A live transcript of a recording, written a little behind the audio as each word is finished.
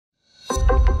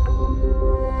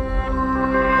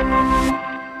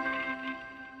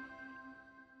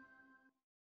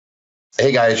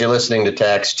Hey guys, you're listening to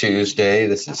Tax Tuesday.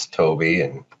 This is Toby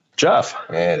and Jeff.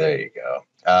 Yeah, there you go.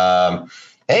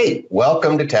 Hey,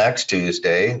 welcome to Tax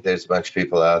Tuesday. There's a bunch of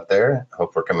people out there.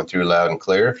 Hope we're coming through loud and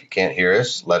clear. If you can't hear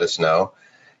us, let us know,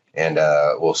 and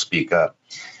we'll speak up.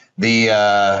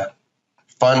 The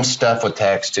fun stuff with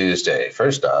Tax Tuesday.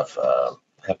 First off,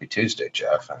 happy Tuesday,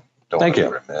 Jeff. Thank you.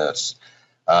 Remiss.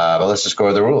 But let's just go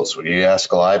over the rules. When you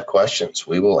ask live questions,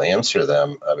 we will answer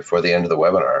them before the end of the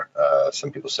webinar.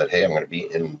 Some people said, hey, I'm going to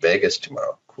be in Vegas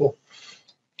tomorrow. Cool.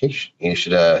 You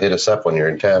should hit us up when you're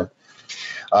in town.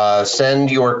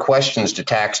 Send your questions to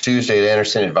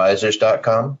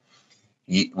taxtuesday@andersonadvisors.com.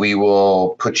 We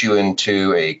will put you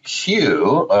into a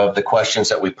queue of the questions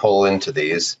that we pull into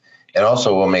these, and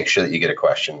also we'll make sure that you get your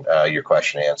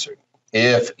question answered.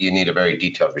 If you need a very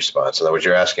detailed response, in other words,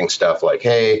 you're asking stuff like,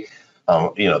 hey,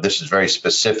 this is very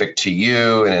specific to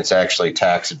you, and it's actually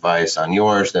tax advice on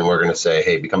yours, then we're going to say,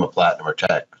 hey, become a platinum or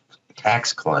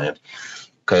tax client,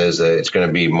 because it's going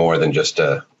to be more than just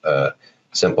a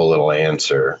simple little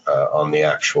answer on the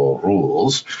actual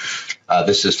rules.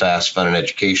 This is fast, fun, and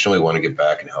educational. We want to get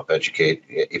back and help educate.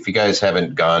 If you guys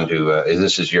haven't gone to, if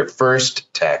this is your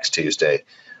first Tax Tuesday,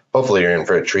 hopefully you're in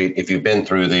for a treat. If you've been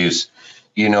through these,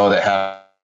 you know that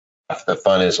half the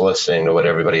fun is listening to what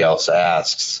everybody else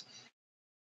asks.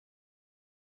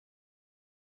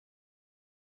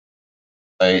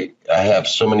 I have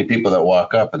so many people that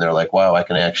walk up and they're like, wow, I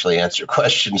can actually answer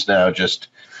questions now. Just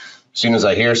as soon as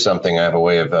I hear something, I have a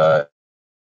way of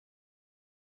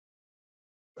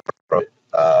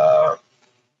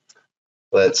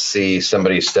let's see,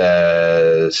 somebody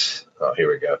says, oh, here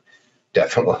we go.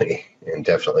 Definitely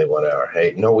 1 hour.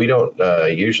 Hey, no, we don't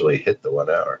usually hit the 1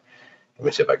 hour. Let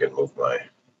me see if I can move it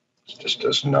just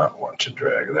does not want to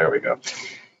drag. There we go.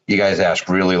 You guys ask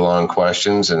really long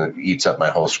questions and it eats up my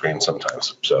whole screen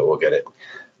sometimes, so we'll get it.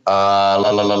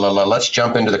 Let's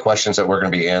jump into the questions that we're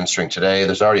going to be answering today.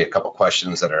 There's already a couple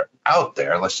questions that are out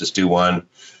there. Let's just do one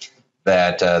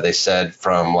that they said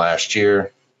from last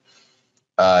year.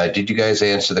 Did you guys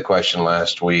answer the question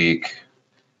last week?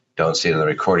 Don't see it in the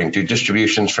recording. Do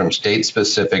distributions from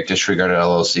state-specific disregarded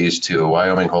LLCs to a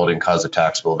Wyoming holding cause a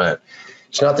taxable event?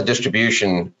 It's not the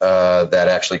distribution that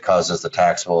actually causes the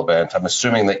taxable event. I'm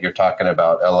assuming that you're talking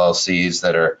about LLCs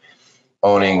that are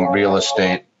owning real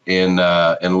estate in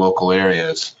local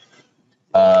areas.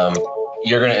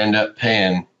 You're going to end up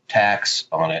paying tax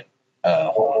on it.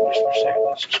 Hold on just for a second.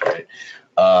 This is great.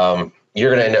 You're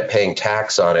going to end up paying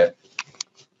tax on it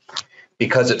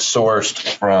because it's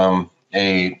sourced from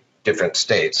a different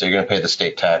state. So you're going to pay the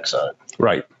state tax on it.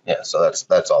 Right. Yeah. So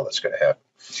that's all that's going to happen.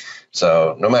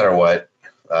 So no matter what,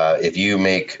 if you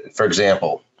make, for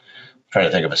example, I'm trying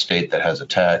to think of a state that has a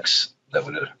tax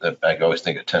that I always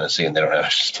think of Tennessee, and they don't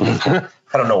have.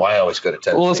 I don't know why I always go to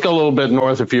Tennessee. Well, let's go a little bit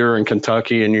north. If you're in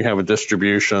Kentucky and you have a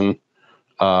distribution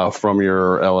from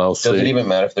your LLC, does it even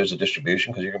matter if there's a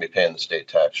distribution, because you're going to be paying the state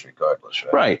tax regardless,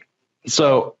 right? Right.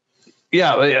 So,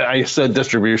 yeah, I said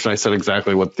distribution. I said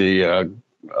exactly what the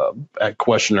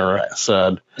questioner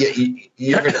said. Yeah,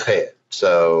 you're going to pay it.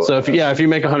 So if you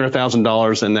make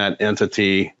 $100,000 in that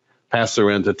entity,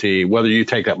 pass-through entity, whether you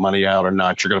take that money out or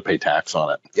not, you're going to pay tax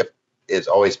on it. Yep, it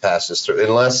always passes through,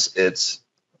 unless it's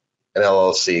an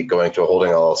LLC going to a holding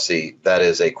LLC. That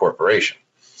is a corporation.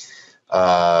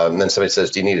 And then somebody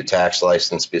says, do you need a tax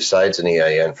license besides an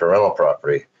EIN for rental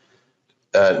property?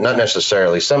 Not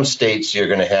necessarily. Some states you're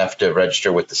going to have to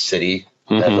register with the city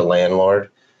as a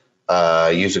landlord.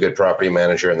 Use a good property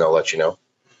manager and they'll let you know.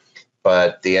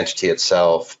 But the entity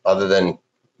itself, other than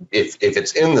if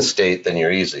it's in the state, then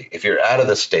you're easy. If you're out of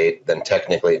the state, then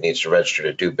technically it needs to register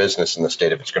to do business in the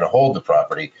state if it's going to hold the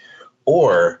property,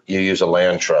 or you use a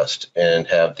land trust and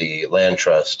have the land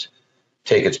trust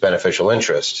take its beneficial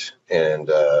interest. And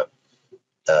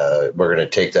we're going to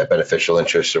take that beneficial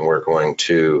interest and we're going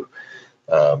to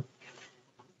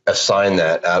assign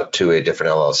that out to a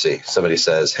different LLC. Somebody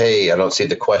says, hey, I don't see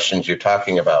the questions you're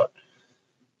talking about.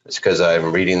 It's because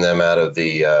I'm reading them out of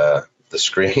the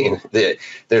screen.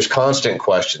 There's constant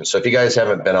questions. So if you guys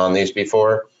haven't been on these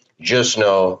before, just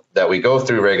know that we go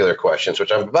through regular questions,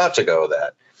 which I'm about to go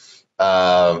that.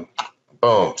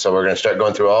 Boom. So we're going to start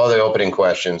going through all the opening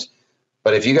questions.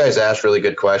 But if you guys ask really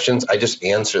good questions, I just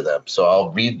answer them. So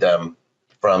I'll read them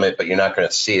from it, but you're not going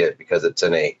to see it because it's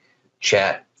in a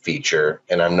chat feature,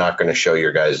 and I'm not going to show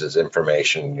your guys'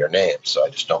 information, your name. So I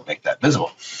just don't make that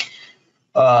visible.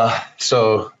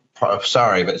 So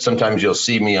sorry, but sometimes you'll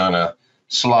see me on a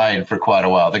slide for quite a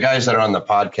while. The guys that are on the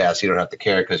podcast, you don't have to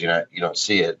care because you don't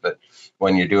see it. But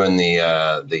when you're doing the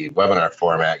webinar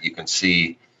format, you can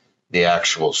see the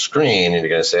actual screen, and you're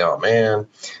going to say, "Oh man."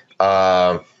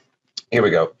 Here we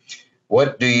go.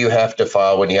 What do you have to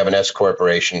file when you have an S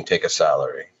corporation take a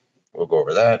salary? We'll go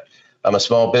over that. I'm a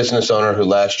small business owner who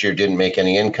last year didn't make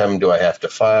any income. Do I have to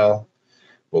file?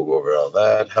 We'll go over all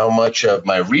that. How much of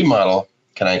my remodel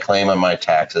can I claim on my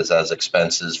taxes as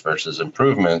expenses versus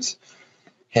improvements?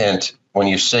 Hint, when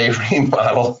you say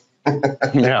remodel,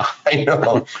 Yeah. I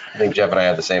know. I think Jeff and I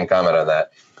had the same comment on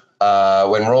that.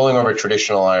 When rolling over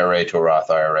traditional IRA to a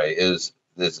Roth IRA, is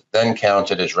this then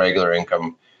counted as regular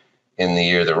income in the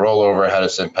year the rollover? How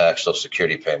does this impact Social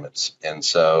Security payments? And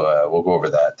so we'll go over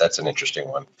that. That's an interesting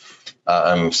one.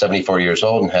 I'm 74 years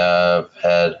old and have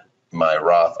had my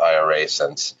Roth IRA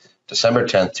since December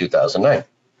 10th, 2009.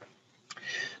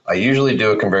 I usually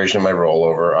do a conversion of my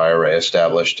rollover IRA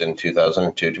established in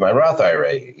 2002 to my Roth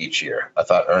IRA each year. I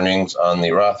thought earnings on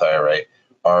the Roth IRA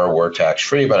were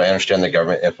tax-free, but I understand the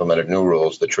government implemented new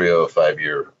rules, the trio of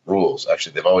 5-year rules.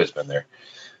 Actually, they've always been there.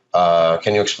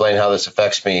 Can you explain how this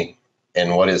affects me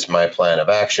and what is my plan of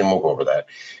action? We'll go over that.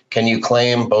 Can you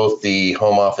claim both the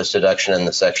home office deduction and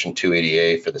the Section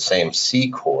 280A for the same C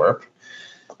corp?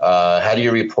 How do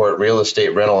you report real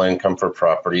estate rental income for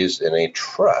properties in a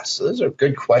trust? So those are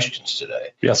good questions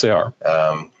today. Yes, they are.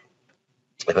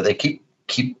 But they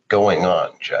keep going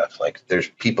on, Jeff. Like there's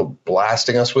people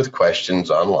blasting us with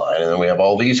questions online, and then we have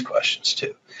all these questions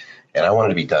too. And I wanted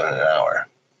to be done in an hour.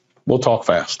 We'll talk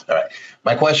fast. All right.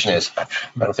 My question is, I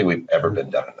don't think we've ever been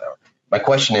done in an hour. My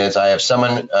question is, I have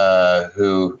someone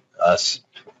who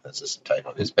this is a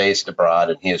typo, is based abroad,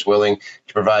 and he is willing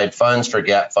to provide funds for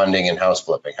gap funding and house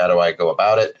flipping. How do I go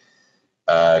about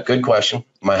it? Good question.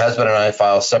 My husband and I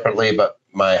file separately, but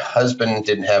my husband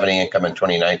didn't have any income in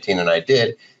 2019, and I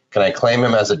did. Can I claim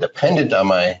him as a dependent on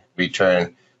my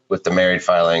return with the married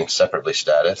filing separately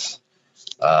status?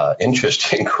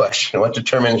 Interesting question. What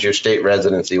determines your state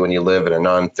residency when you live in a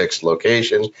non-fixed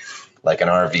location, like an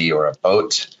RV or a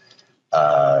boat?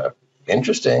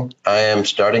 Interesting. I am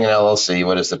starting an LLC.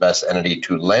 What is the best entity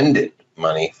to lend it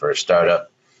money for a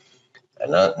startup?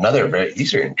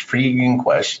 These are intriguing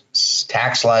questions.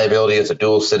 Tax liability as a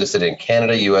dual citizen in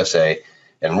Canada, USA,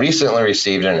 and recently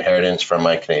received an inheritance from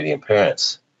my Canadian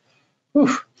parents.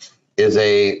 Is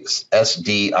a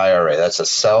SD IRA, that's a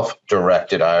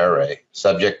self-directed IRA,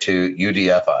 subject to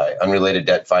UDFI, unrelated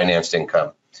debt financed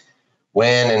income,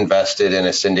 when invested in a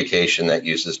syndication that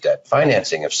uses debt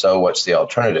financing. If so, what's the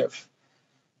alternative?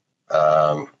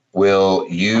 Will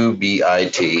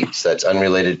UBIT, so that's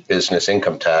unrelated business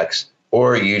income tax,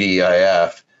 or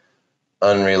UDIF,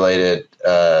 unrelated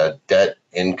debt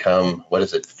income, what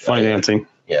is it? Financing.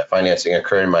 Financing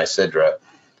occur in my SIDRA,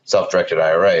 self-directed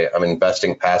IRA. I'm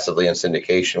investing passively in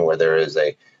syndication where there is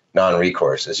a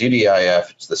non-recourse. Is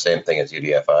UDIF it's the same thing as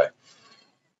UDFI?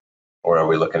 Or are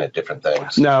we looking at different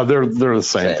things? No, they're the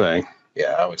same thing.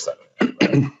 Yeah, I always thought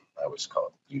I always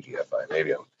call it UDFI.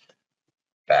 Maybe I'm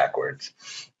backwards.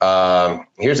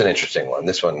 Here's an interesting one.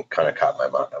 This one kind of caught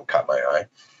my eye.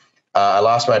 I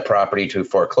lost my property to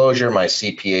foreclosure. My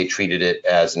CPA treated it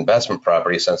as investment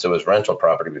property since it was rental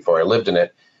property before I lived in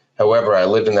it. However, I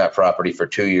lived in that property for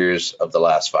 2 years of the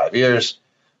last 5 years.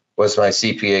 Was my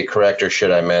CPA correct, or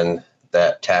should I amend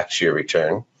that tax year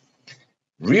return?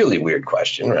 Really weird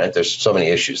question, right? There's so many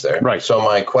issues there. Right. So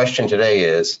my question today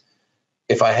is,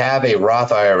 if I have a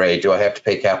Roth IRA, do I have to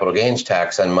pay capital gains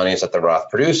tax on monies that the Roth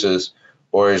produces,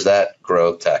 or is that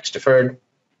growth tax deferred?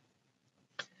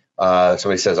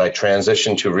 Somebody says, I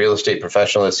transitioned to real estate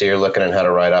professional this year, looking at how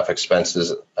to write off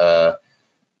expenses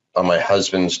on my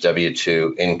husband's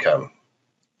W-2 income.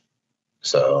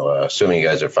 So assuming you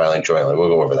guys are filing jointly, we'll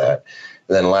go over that.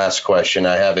 And then last question,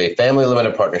 I have a family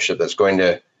limited partnership that's going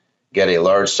to get a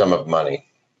large sum of money.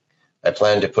 I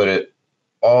plan to put it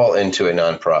all into a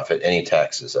nonprofit. Any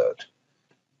taxes owed?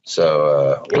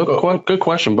 So good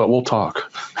question, but we'll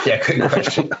talk. Yeah, good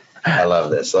question. I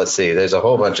love this. Let's see. There's a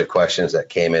whole bunch of questions that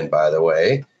came in, by the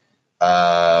way.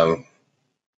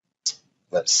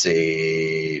 Let's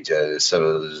see.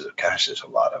 So, gosh, there's a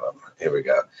lot of them. Here we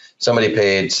go. Somebody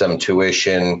paid some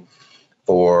tuition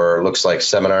for, looks like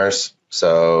seminars.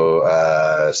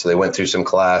 So they went through some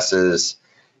classes,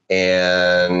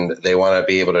 and they want to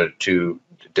be able to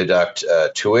deduct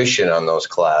tuition on those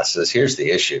classes. Here's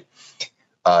the issue.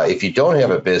 If you don't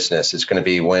have a business, it's going to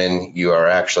be when you are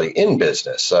actually in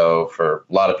business. So for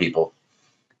a lot of people,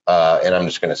 and I'm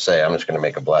just going to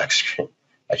make a black screen.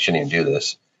 I shouldn't even do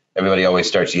this. Everybody always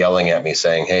starts yelling at me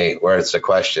saying, hey, where's the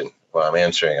question? Well, I'm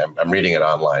answering. I'm reading it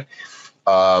online.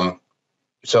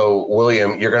 So,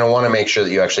 William, you're going to want to make sure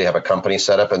that you actually have a company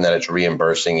set up and that it's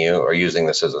reimbursing you or using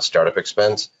this as a startup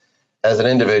expense. As an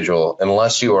individual,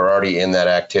 unless you are already in that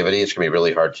activity, it's going to be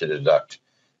really hard to deduct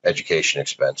education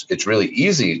expense. It's really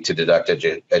easy to deduct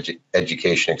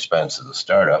education expense as a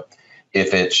startup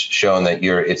if it's shown that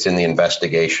it's in the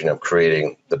investigation of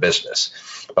creating the business.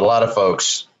 But a lot of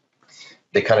folks,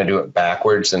 they kind of do it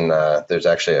backwards. And there's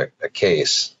actually a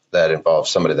case that involves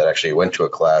somebody that actually went to a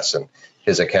class, and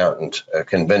his accountant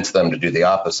convinced them to do the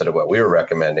opposite of what we were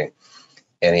recommending.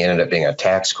 And he ended up being a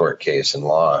tax court case and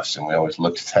lost. And we always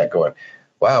looked at that going,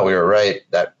 wow, we were right.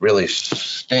 That really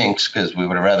stinks, because we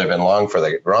would have rather been wrong for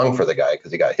the guy,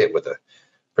 because he got hit with a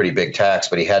pretty big tax,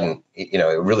 but he hadn't,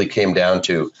 it really came down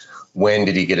to when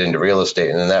did he get into real estate.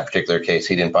 And in that particular case,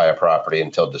 he didn't buy a property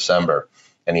until December,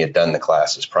 and he had done the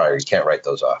classes prior. You can't write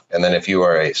those off. And then if you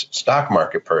are a stock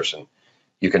market person,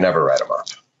 you can never write them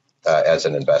off as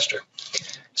an investor.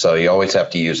 So you always have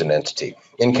to use an entity.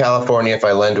 In California, if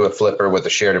I lend to a flipper with a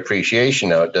shared appreciation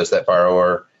note, does that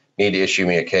borrower need to issue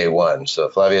me a K-1? So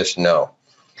Flavius, no.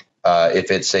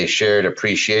 If it's a shared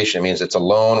appreciation, it means it's a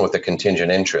loan with a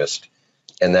contingent interest,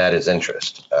 and that is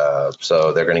interest.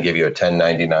 So they're going to give you a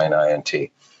 1099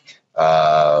 INT.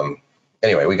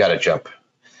 Anyway, we got to jump.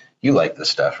 You like this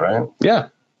stuff, right? Yeah.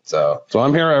 So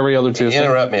I'm here every other Tuesday.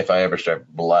 Interrupt me if I ever start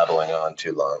blabbling on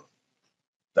too long.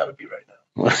 That would be right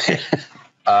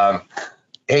now.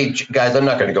 Hey, guys, I'm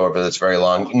not going to go over this very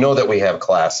long. Know that we have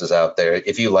classes out there.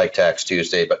 If you like Tax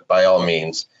Tuesday, but by all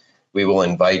means, we will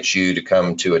invite you to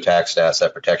come to a tax and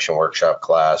asset protection workshop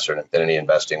class or an infinity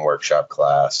investing workshop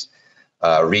class.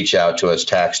 Reach out to us,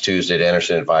 Tax Tuesday at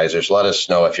Anderson Advisors. Let us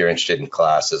know if you're interested in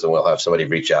classes, and we'll have somebody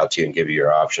reach out to you and give you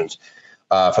your options.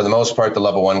 For the most part, the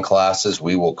level 1 classes,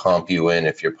 we will comp you in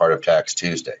if you're part of Tax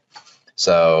Tuesday.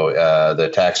 So the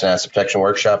tax and asset protection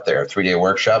workshop, there are 3-day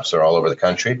workshops. They're all over the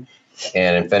country.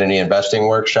 And Infinity Investing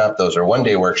Workshop, those are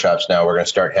 1-day workshops now. We're going to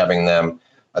start having them,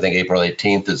 I think April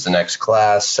 18th is the next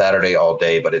class, Saturday all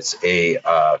day, but it's a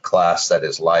class that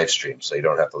is live streamed, so you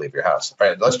don't have to leave your house. All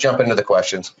right, let's jump into the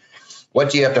questions. What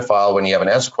do you have to file when you have an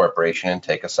S corporation and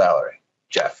take a salary?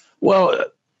 Jeff? Well,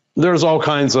 there's all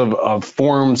kinds of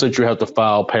forms that you have to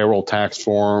file, payroll tax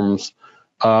forms.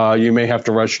 You may have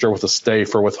to register with a state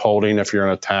for withholding if you're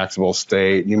in a taxable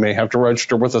state. You may have to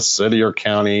register with a city or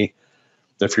county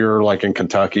if you're like in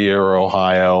Kentucky or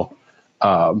Ohio.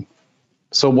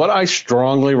 So what I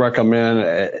strongly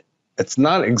recommend, it's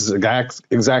not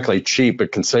exactly cheap,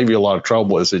 it can save you a lot of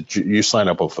trouble, is that you sign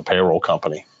up with the payroll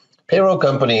company. Payroll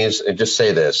companies, just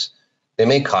say this, they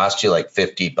may cost you like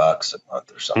 $50 a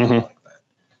month or something like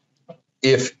that,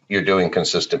 if you're doing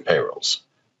consistent payrolls.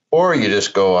 Or you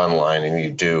just go online and you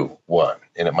do one,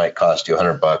 and it might cost you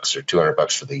 $100 or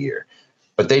 $200 for the year.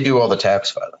 But they do all the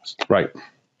tax filings. Right.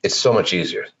 It's so much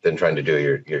easier than trying to do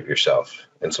it yourself.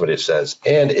 And somebody says,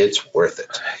 and it's worth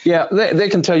it. Yeah, they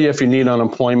can tell you if you need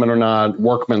unemployment or not,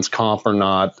 workman's comp or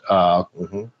not.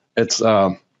 It's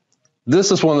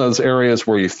this is one of those areas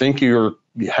where you think you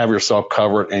have yourself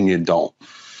covered and you don't.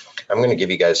 I'm going to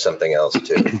give you guys something else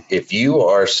too. If you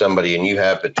are somebody and you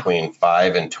have between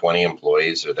 5 and 20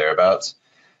 employees or thereabouts,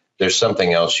 there's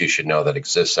something else you should know that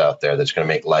exists out there that's going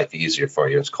to make life easier for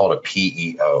you. It's called a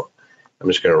PEO. I'm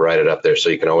just going to write it up there so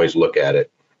you can always look at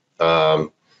it. I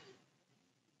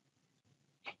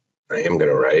am going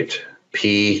to write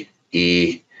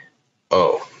PEO,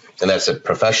 and that's a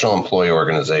professional employee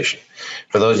organization.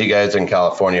 For those of you guys in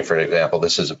California, for example,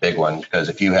 this is a big one, because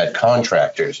if you had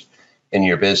contractors in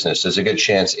your business, there's a good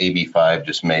chance AB5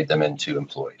 just made them into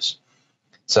employees.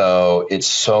 So it's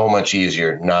so much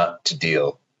easier not to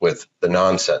deal with the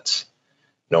nonsense.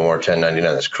 No more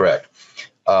 1099, that's correct.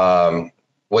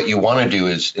 What you want to do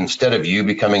is, instead of you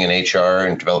becoming an HR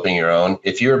and developing your own,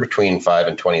 if you're between 5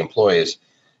 and 20 employees,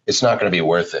 it's not going to be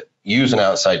worth it. Use an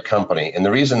outside company. And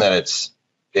the reason that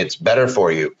it's better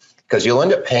for you, because you'll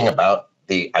end up paying about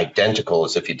the identical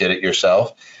as if you did it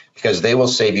yourself, because they will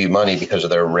save you money because of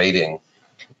their rating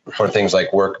for things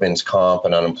like workman's comp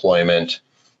and unemployment,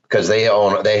 because they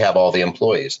have all the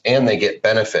employees, and they get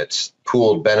benefits,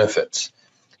 pooled benefits.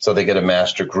 So they get a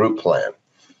master group plan.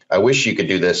 I wish you could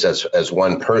do this as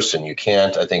one person. You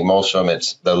can't. I think most of them,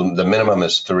 it's the minimum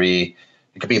is 3.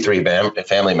 It could be 3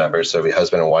 family members, so it'd be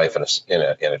husband and wife and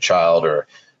a child, or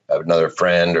another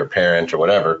friend or parent or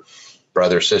whatever,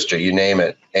 brother, sister, you name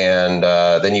it. And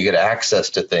then you get access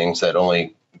to things that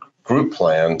only group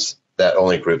plans that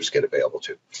only groups get available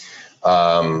to.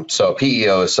 So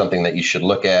PEO is something that you should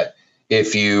look at.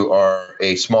 If you are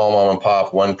a small mom and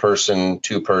pop, 1-person,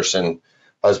 2-person,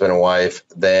 husband and wife,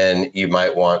 then you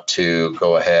might want to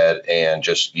go ahead and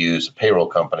just use a payroll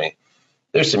company.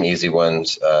 There's some easy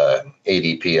ones,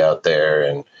 ADP out there,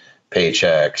 and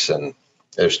Paychecks, and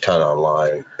there's a ton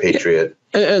online, Patriot.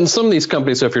 And some of these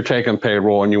companies, if you're taking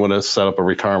payroll and you want to set up a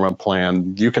retirement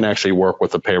plan, you can actually work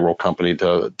with the payroll company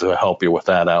to help you with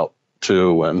that out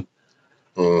too. And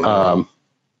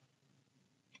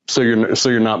so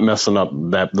you're not messing up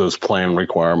those plan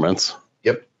requirements.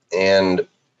 Yep. And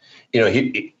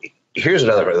here's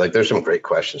another, like, there's some great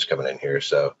questions coming in here.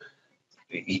 So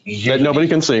that nobody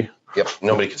can see. Yep.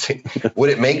 Nobody can see. Would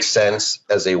it make sense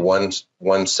as a one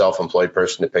self-employed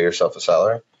person to pay yourself a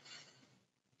salary?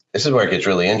 This is where it gets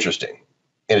really interesting.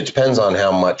 And it depends on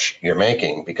how much you're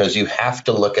making, because you have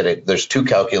to look at it. There's two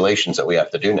calculations that we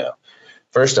have to do now.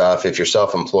 First off, if you're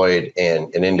self-employed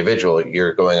and an individual,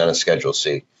 you're going on a Schedule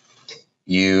C.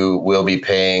 You will be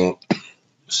paying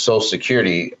Social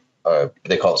Security,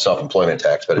 they call it self-employment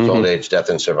tax, but it's old age, death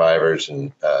and survivors,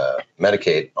 and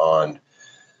Medicaid on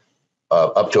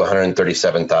up to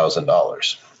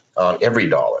 $137,000 on every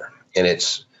dollar. And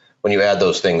it's, when you add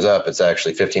those things up, it's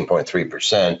actually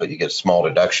 15.3%, but you get a small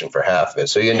deduction for half of it.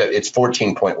 So you end up, it's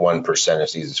 14.1%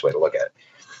 is the easiest way to look at it.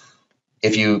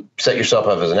 If you set yourself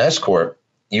up as an S corp,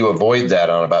 you avoid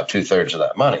that on about 2/3 of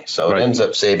that money. So it ends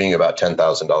up saving you about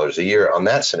 $10,000 a year on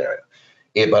that scenario.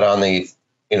 But on the,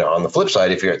 on the flip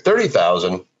side, if you're at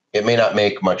 30,000, it may not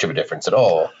make much of a difference at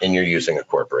all, and you're using a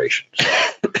corporation.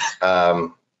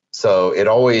 So it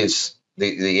always,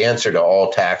 the answer to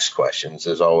all tax questions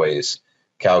is always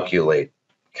calculate,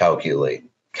 get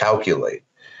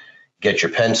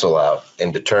your pencil out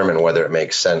and determine whether it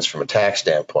makes sense from a tax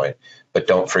standpoint. But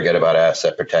don't forget about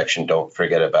asset protection. Don't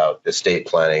forget about estate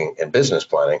planning and business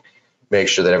planning. Make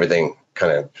sure that everything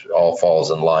kind of all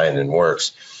falls in line and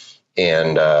works.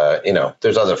 And,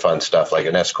 there's other fun stuff, like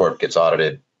an S corp gets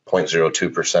audited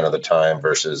 0.02% of the time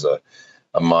versus a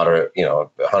moderate,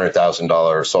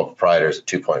 $100,000 sole proprietors at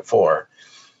 2.4.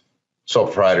 Sole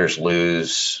proprietors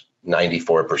lose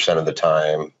 94% of the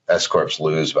time. S corps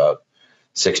lose about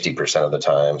 60% of the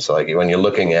time. So like when you're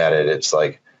looking at it, it's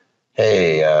like,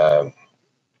 hey,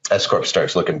 S corp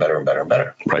starts looking better and better and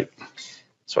better. Right.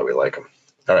 That's why we like them.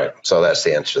 All right. So that's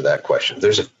the answer to that question.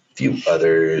 There's a few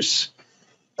others.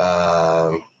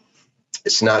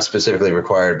 It's not specifically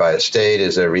required by a state.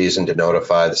 Is there a reason to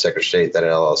notify the Secretary of State that an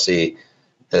LLC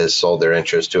has sold their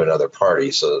interest to another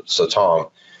party? So Tom,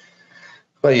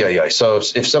 well, yeah. So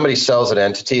if somebody sells an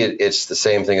entity, it's the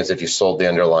same thing as if you sold the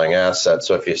underlying asset.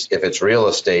 So if it's real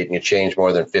estate and you change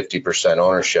more than 50%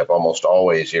 ownership, almost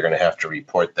always you're going to have to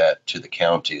report that to the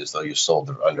county as though you sold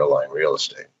the underlying real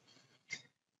estate.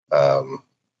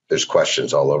 There's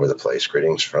questions all over the place.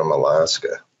 Greetings from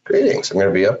Alaska. Greetings. I'm going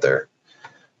to be up there.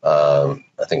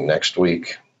 I think next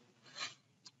week.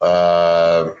 Here's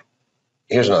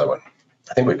another one.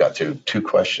 I think we've got two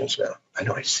questions now. I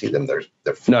know I see them. They're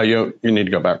No, you need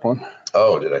to go back one.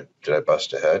 Oh, did I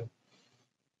bust ahead?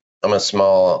 I'm a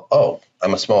small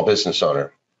business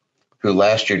owner who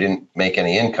last year didn't make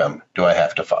any income. Do I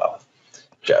have to file?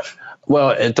 Jeff.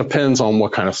 Well, it depends on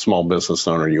what kind of small business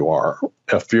owner you are.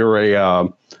 If you're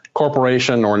a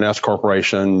corporation or an S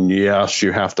corporation, yes,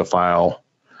 you have to file.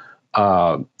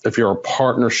 If you're a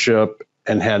partnership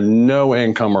and had no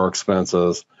income or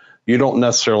expenses, you don't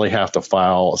necessarily have to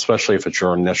file, especially if it's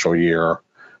your initial year.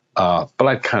 But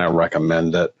I'd kind of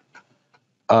recommend it.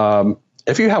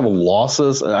 If you have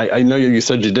losses, I know you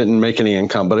said you didn't make any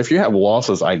income, but if you have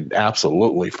losses, I'd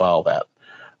absolutely file that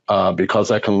because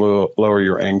that can lower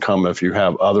your income if you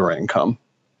have other income.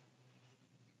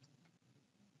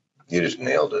 You just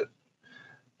nailed it.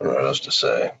 I don't know what else to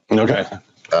say. Okay.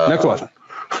 Next question.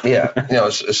 Yeah.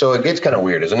 So it gets kind of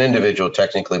weird. As an individual,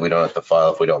 technically, we don't have to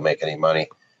file if we don't make any money.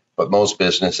 But most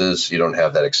businesses, you don't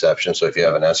have that exception. So if you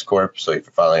have an S corp, so if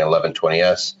you're filing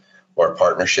 1120S or a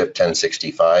partnership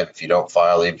 1065, if you don't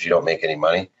file, if you don't make any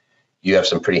money, you have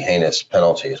some pretty heinous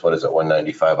penalties. What is it,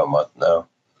 $195 a month now?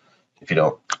 If you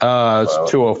don't,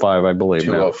 it's 205, I believe.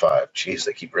 205. Jeez,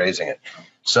 they keep raising it.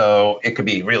 So it could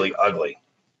be really ugly.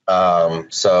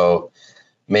 So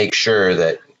make sure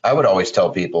that, I would always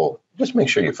tell people, just make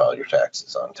sure you file your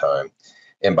taxes on time.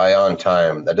 And by on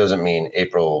time, that doesn't mean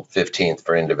April 15th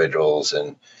for individuals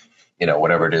and,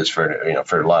 whatever it is for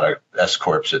a lot of S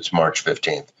corps, it's March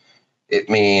 15th. It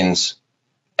means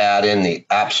add in the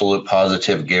absolute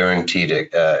positive guaranteed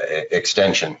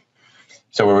extension.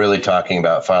 So we're really talking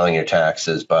about filing your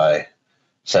taxes by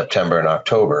September and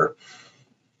October.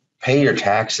 Pay your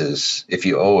taxes if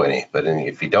you owe any, but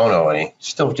if you don't owe any,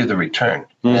 still do the return.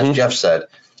 Mm-hmm. And as Jeff said,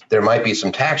 there might be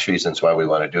some tax reasons why we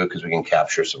want to do it, because we can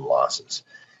capture some losses,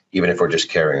 even if we're just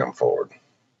carrying them forward.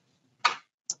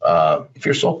 If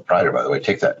you're sole proprietor, by the way,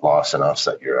 take that loss and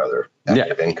offset your other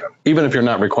active income. Even if you're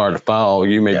not required to file,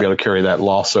 you may be able to carry that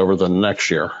loss over the next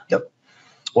year. Yep.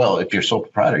 Well, if you're sole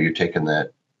proprietor, you're taking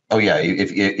that Oh yeah,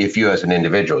 if you as an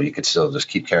individual, you could still just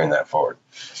keep carrying that forward.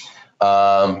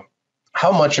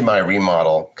 How much of my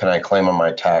remodel can I claim on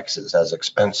my taxes as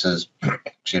expenses,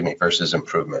 excuse me, versus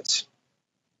improvements?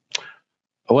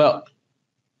 Well,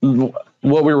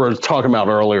 what we were talking about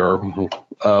earlier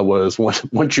was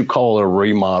once you call it a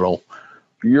remodel,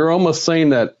 you're almost saying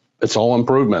that it's all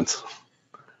improvements.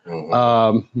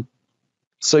 Mm-hmm.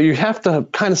 So you have to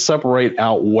kind of separate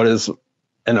out what is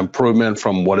an improvement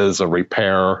from what is a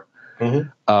repair.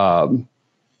 Mm-hmm.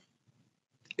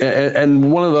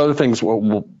 And one of the other things,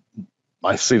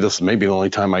 I see this maybe the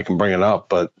only time I can bring it up,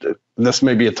 but this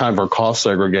may be a time for cost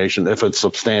segregation if it's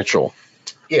substantial.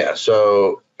 Yeah,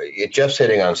 so Jeff's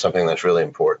hitting on something that's really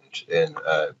important, and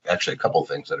actually a couple of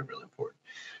things that are really important.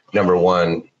 Number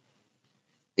one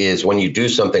is when you do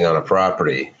something on a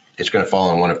property, it's going to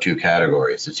fall in one of two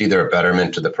categories. It's either a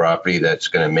betterment to the property that's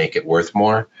going to make it worth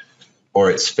more, or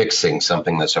it's fixing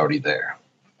something that's already there.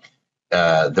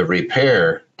 The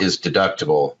repair is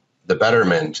deductible. The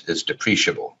betterment is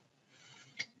depreciable.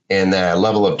 And the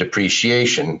level of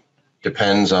depreciation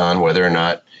depends on whether or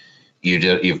not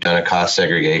you've done a cost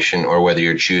segregation or whether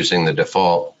you're choosing the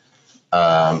default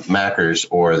MACRs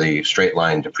or the straight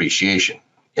line depreciation.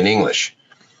 In English,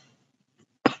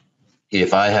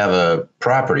 if I have a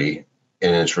property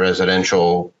and it's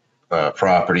residential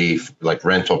property, like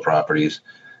rental properties,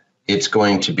 it's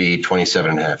going to be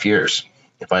 27 and a half years.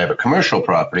 If I have a commercial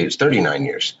property, it's 39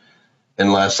 years,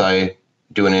 unless I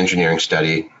do an engineering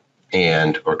study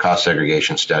or cost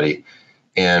segregation study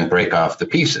and break off the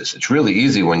pieces. It's really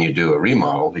easy when you do a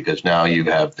remodel because now you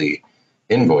have the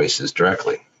invoices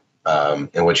directly,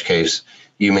 in which case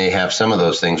you may have some of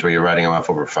those things where you're writing them off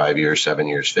over 5 years, 7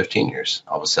 years, 15 years.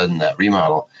 All of a sudden that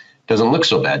remodel doesn't look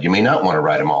so bad. You may not want to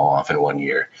write them all off in 1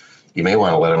 year. You may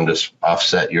want to let them just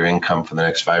offset your income for the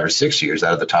next 5 or 6 years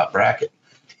out of the top bracket.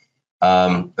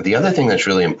 The other thing that's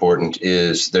really important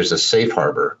is there's a safe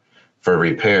harbor for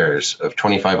repairs of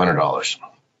 $2,500,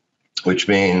 which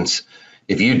means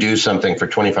if you do something for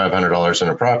 $2,500 in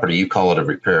a property, you call it a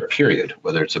repair period,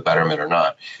 whether it's a betterment or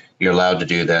not. You're allowed to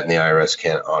do that and the IRS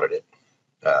can't audit it.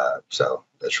 So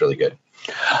that's really good.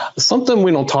 Something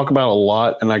we don't talk about a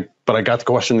lot, but I got the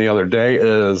question the other day,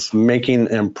 is making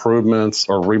improvements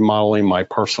or remodeling my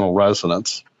personal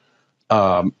residence.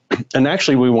 And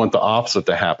actually, we want the opposite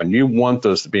to happen. You want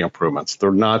those to be improvements.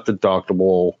 They're not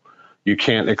deductible. You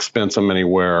can't expense them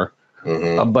anywhere.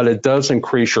 Mm-hmm. But it does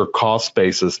increase your cost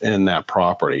basis in that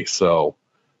property. So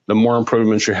the more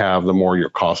improvements you have, the more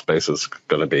your cost base is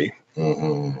going to be.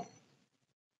 Mm-hmm.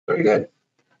 Very good.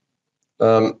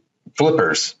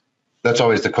 Flippers. That's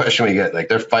always the question we get. Like,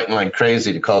 they're fighting like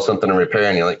crazy to call something a repair,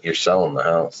 and you're selling the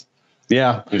house.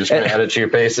 Yeah, you're just going to add it to your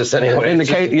basis anyway. In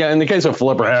the case of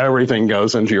flipper, everything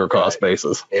goes into your cost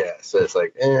basis. Yeah, so it's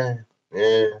like,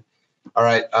 All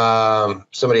right.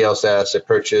 Somebody else asked, I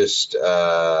purchased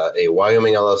a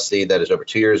Wyoming LLC that is over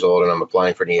 2 years old, and I'm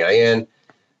applying for an EIN.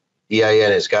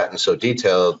 EIN has gotten so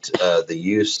detailed, the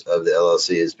use of the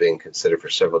LLC is being considered for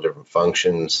several different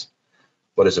functions.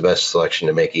 What is the best selection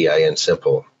to make EIN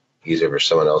simple, easier for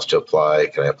someone else to apply?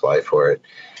 Can I apply for it?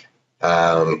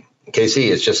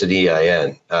 KC, it's just an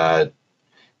EIN.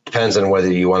 Depends on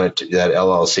whether you want that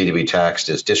LLC to be taxed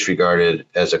as disregarded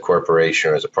as a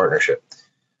corporation or as a partnership.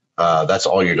 That's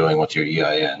all you're doing with your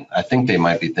EIN. I think they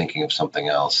might be thinking of something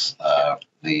else,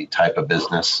 the type of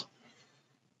business,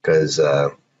 because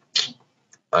I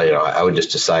would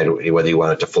just decide whether you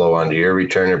want it to flow onto your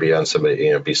return or be on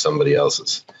be somebody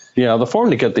else's. Yeah, the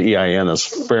form to get the EIN is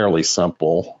fairly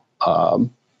simple.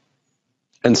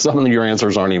 And some of your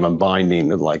answers aren't even binding,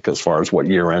 like as far as what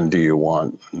year end do you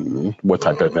want, what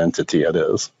type of entity it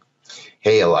is.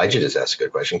 Hey, Elijah just asked a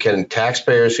good question. Can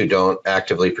taxpayers who don't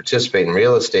actively participate in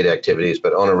real estate activities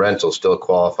but own a rental still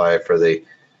qualify for the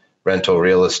rental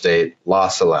real estate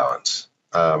loss allowance?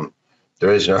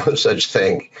 There is no such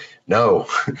thing. No.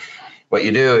 What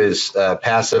you do is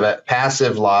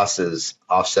passive losses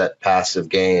offset passive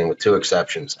gain with two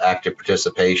exceptions: active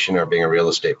participation or being a real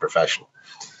estate professional.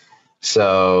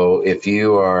 So if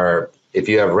you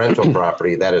have rental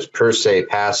property, that is per se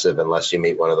passive unless you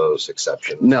meet one of those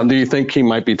exceptions. Now, do you think he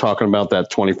might be talking about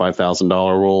that $25,000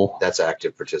 rule? That's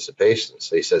active participation.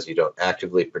 So he says you don't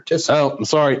actively participate. Oh,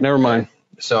 sorry, never mind.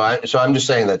 So I'm just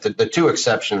saying that the two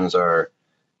exceptions are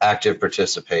active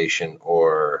participation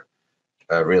or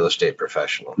a real estate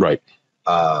professional. Right.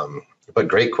 But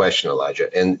great question,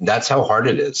 Elijah. And that's how hard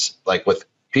it is. Like, with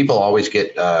people always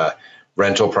get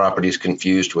rental properties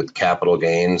confused with capital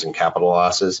gains and capital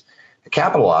losses. A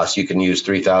capital loss, you can use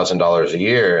 $3,000 a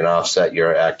year and offset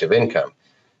your active income.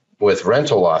 With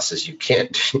rental losses, you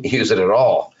can't use it at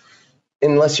all.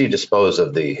 unless you dispose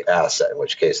of the asset, in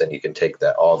which case then you can take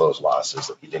all those losses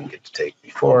that you didn't get to take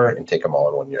before and take them all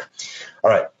in 1 year.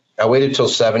 All right. I waited till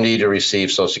 70 to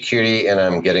receive Social Security and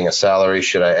I'm getting a salary.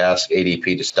 Should I ask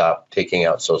ADP to stop taking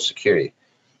out Social Security?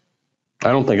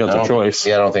 I don't think that's a choice.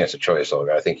 Yeah, I don't think it's a choice,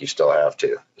 Olga. I think you still have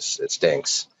to. It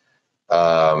stinks.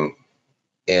 And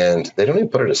they don't even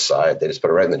put it aside. They just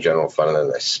put it right in the general fund and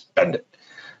then they spend it.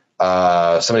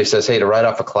 Somebody says, hey, to write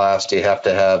off a class, do you have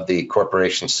to have the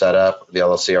corporation set up, the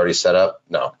LLC already set up?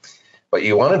 No. What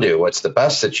you want to do, what's the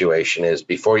best situation is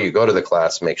before you go to the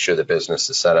class, make sure the business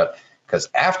is set up. Because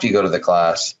after you go to the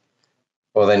class,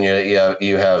 well, then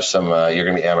you have some, you're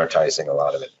going to be amortizing a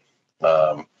lot of it.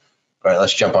 All right,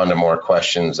 let's jump on to more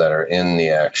questions that are in the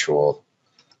actual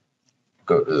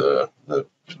the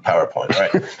PowerPoint.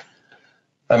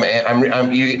 All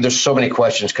right. There's so many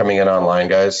questions coming in online,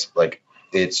 guys. Like,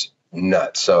 it's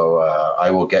nuts. So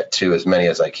I will get to as many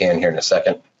as I can here in a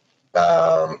second.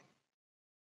 So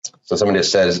somebody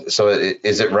just says, so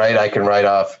is it right I can write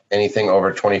off anything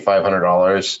over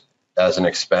 $2,500 as an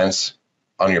expense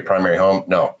on your primary home?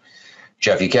 No.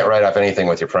 Jeff, you can't write off anything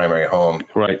with your primary home.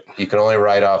 Right. You can only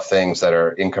write off things that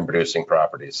are income producing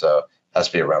properties. So it has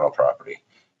to be a rental property.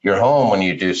 Your home, when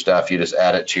you do stuff, you just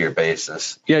add it to your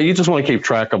basis. Yeah, you just want to keep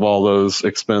track of all those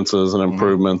expenses and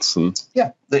improvements. And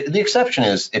yeah, the exception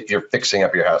is if you're fixing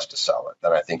up your house to sell it,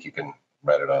 then I think you can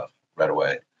write it off right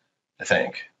away. I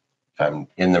think. If I'm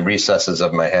in the recesses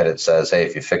of my head, it says, hey,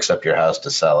 if you fix up your house to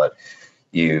sell it,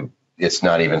 it's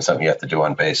not even something you have to do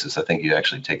on basis. I think you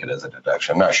actually take it as a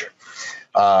deduction. I'm not sure.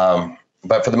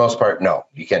 But for the most part, no,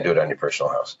 you can't do it on your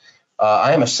personal house.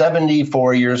 I am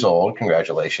 74 years old.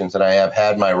 Congratulations. And I have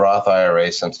had my Roth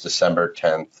IRA since December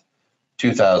 10th,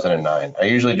 2009. I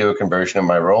usually do a conversion of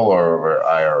my rollover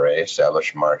IRA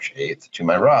established March 8th to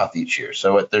my Roth each year.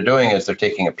 So what they're doing is they're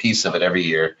taking a piece of it every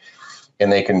year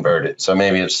and they convert it. So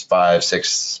maybe it's 5,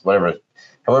 6, whatever,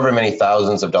 however many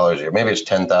thousands of dollars a year. Maybe it's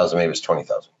 10,000, maybe it's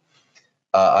 20,000.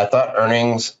 I thought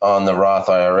earnings on the Roth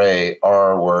IRA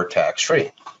were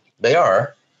tax-free. They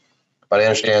are, but I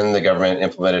understand the government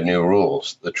implemented new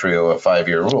rules, the trio of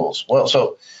 5-year rules. Well,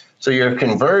 so your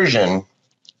conversion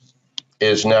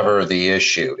is never the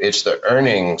issue. It's the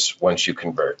earnings once you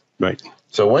convert. Right.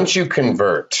 So once you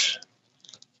convert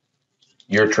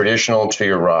your traditional to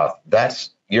your Roth,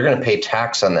 you're going to pay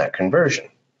tax on that conversion.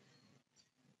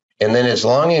 And then as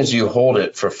long as you hold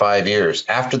it for 5 years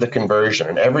after the conversion,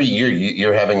 and every year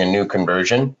you're having a new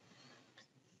conversion,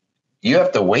 you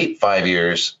have to wait 5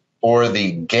 years or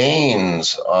the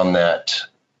gains on that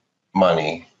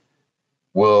money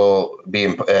will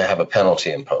have a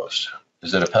penalty imposed.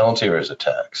 Is it a penalty or is it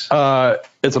tax?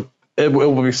 It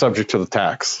will be subject to the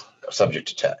tax. Subject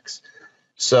to tax.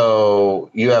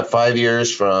 So you have 5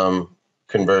 years from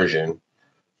conversion,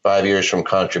 5 years from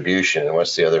contribution, and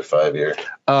what's the other 5 year?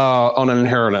 On an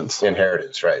inheritance.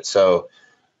 Inheritance, right. So,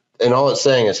 and all it's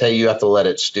saying is, hey, you have to let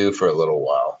it stew for a little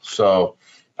while. So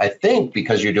I think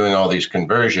because you're doing all these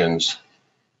conversions,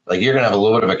 like you're going to have a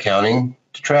little bit of accounting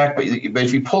to track, but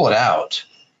if you pull it out,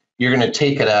 you're going to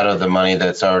take it out of the money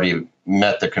that's already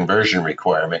met the conversion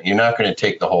requirement. You're not going to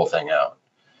take the whole thing out.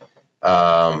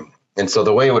 And so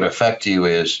the way it would affect you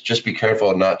is just be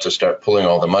careful not to start pulling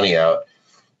all the money out.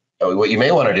 What you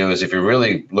may want to do is, if you're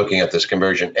really looking at this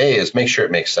conversion, is make sure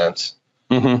it makes sense.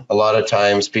 Mm-hmm. A lot of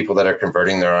times people that are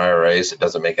converting their IRAs, it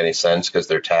doesn't make any sense because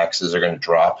their taxes are going to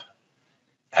drop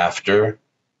after,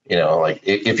 like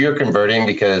if you're converting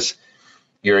because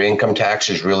your income tax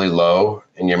is really low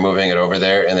and you're moving it over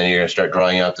there and then you're going to start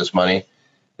drawing out this money,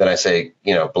 then I say,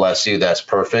 bless you, that's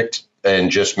perfect. And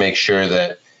just make sure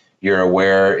that you're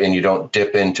aware and you don't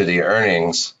dip into the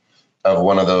earnings of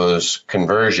one of those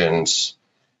conversions,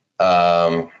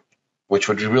 which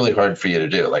would be really hard for you to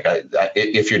do. Like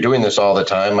if you're doing this all the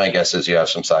time, my guess is you have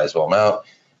some sizable amount.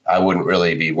 I wouldn't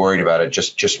really be worried about it.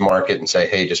 Just mark it and say,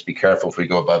 hey, just be careful if we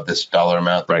go above this dollar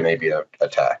amount, there may be a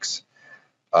tax.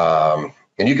 And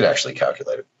you could actually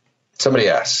calculate it. Somebody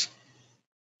asks,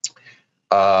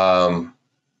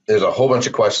 there's a whole bunch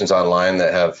of questions online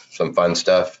that have some fun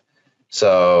stuff.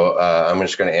 So I'm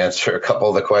just going to answer a couple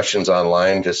of the questions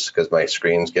online just because my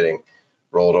screen's getting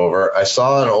rolled over. I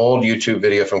saw an old YouTube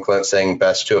video from Clint saying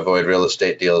best to avoid real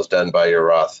estate deals done by your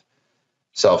Roth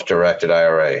self-directed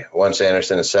IRA. Once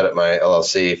Anderson has set up my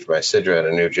LLC for my Sidra and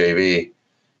a new JV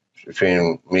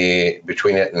between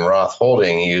it and Roth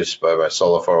holding used by my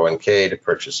solo 401k to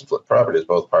purchase and flip properties.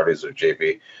 Both parties are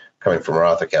JV coming from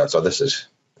Roth accounts. So this is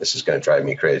going to drive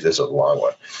me crazy. This is a long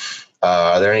one.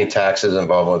 Are there any taxes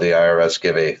involved with the IRS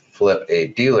give a flip a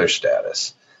dealer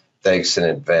status? Thanks in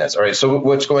advance. All right, so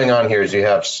what's going on here is you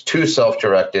have two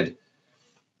self-directed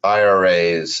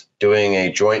IRAs doing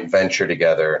a joint venture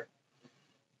together,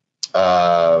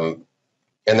 and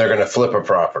they're going to flip a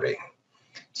property.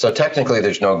 So technically,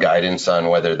 there's no guidance on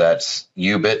whether that's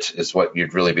UBIT is what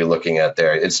you'd really be looking at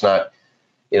there. It's not,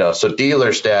 so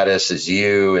dealer status is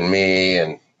you and me,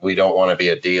 and we don't want to be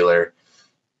a dealer.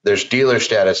 There's dealer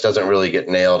status doesn't really get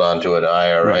nailed onto an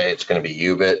IRA. Right. It's going to be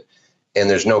UBIT, and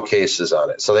there's no cases on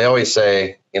it. So they always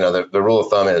say, the rule of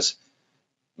thumb is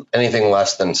anything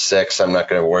less than 6, I'm not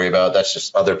going to worry about. That's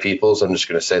just other people's. I'm just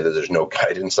going to say that there's no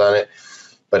guidance on it.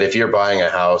 But if you're buying a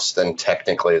house, then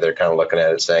technically they're kind of looking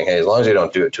at it saying, hey, as long as you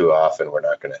don't do it too often, we're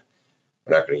not going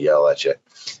to yell at you.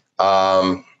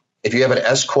 If you have an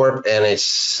S corp and a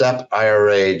SEP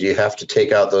IRA, do you have to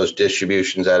take out those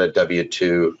distributions out of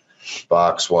W-2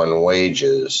 box 1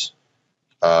 wages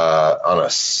on a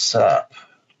SEP?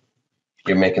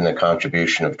 You're making the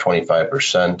contribution of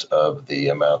 25% of the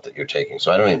amount that you're taking.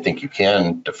 So I don't even think you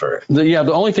can defer. The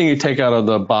only thing you take out of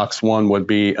the box 1 would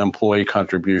be employee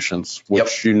contributions,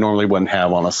 which you normally wouldn't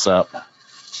have on a SEP.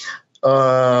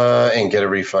 And get a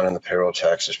refund on the payroll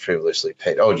taxes previously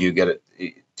paid. Oh, do you get it?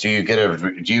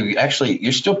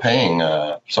 You're still paying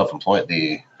self-employed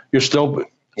You're still.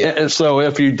 Yeah. So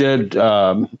if you did,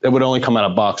 it would only come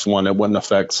out of box 1. It wouldn't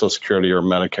affect Social Security or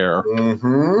Medicare.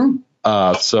 Mm-hmm.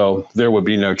 So there would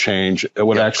be no change. It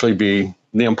would actually be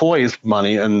the employee's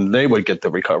money, and they would get the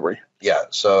recovery. Yeah.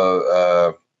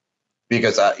 So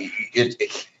because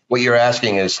what you're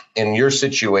asking is, in your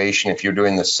situation, if you're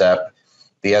doing the SEP,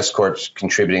 the S corp's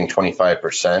contributing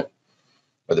 25%,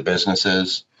 or the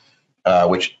businesses,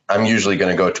 which I'm usually going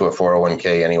to go to a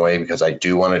 401k anyway, because I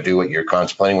do want to do what you're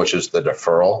contemplating, which is the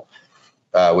deferral,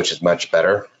 which is much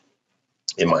better,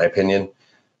 in my opinion.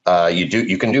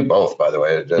 You can do both, by the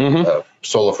way.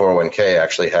 Solo 401k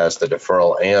actually has the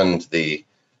deferral and the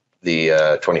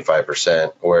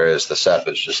 25%, whereas the SEP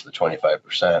is just the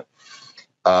 25%.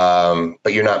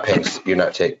 But you're not paying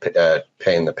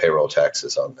the payroll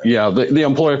taxes on that. Yeah, the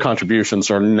employer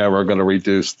contributions are never going to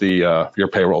reduce your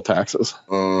payroll taxes.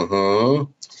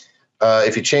 Mm-hmm.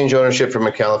 If you change ownership from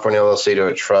a California LLC to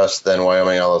a trust, then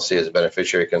Wyoming LLC is a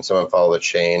beneficiary. Can someone follow the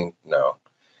chain? No,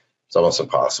 it's almost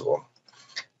impossible.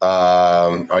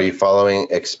 Are you following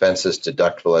expenses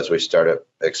deductible as we start up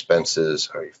expenses?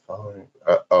 Are you following,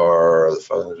 I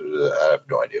have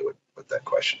no idea what that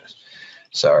question is.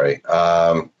 Sorry.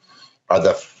 Are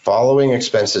the following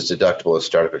expenses deductible as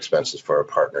startup expenses for a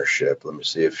partnership? Let me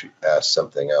see if you asked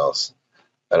something else.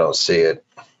 I don't see it.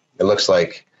 It looks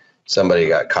like somebody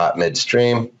got caught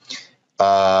midstream.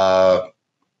 Does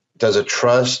a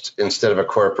trust instead of a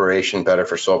corporation better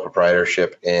for sole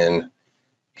proprietorship in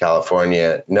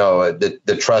California? No,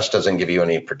 the trust doesn't give you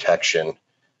any protection.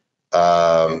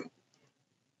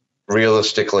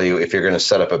 Realistically, if you're going to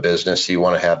set up a business, you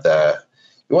want to have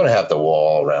the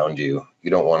wall around you. You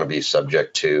don't want to be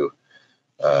subject to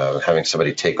having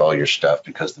somebody take all your stuff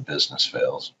because the business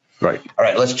fails. Right. All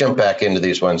right, let's jump back into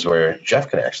these ones where Jeff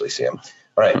can actually see them.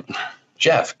 All right,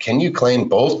 Jeff, can you claim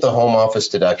both the home office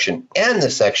deduction and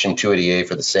the Section 280A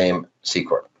for the same C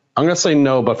corp? I'm going to say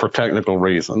no, but for technical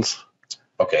reasons.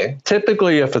 Okay.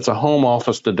 Typically, if it's a home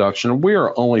office deduction, we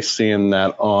are only seeing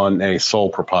that on a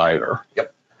sole proprietor.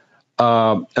 Yep.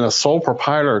 And a sole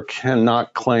proprietor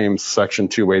cannot claim Section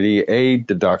 280A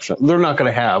deduction. They're not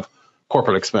going to have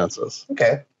corporate expenses.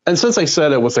 Okay. And since I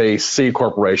said it was a C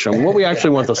corporation, what we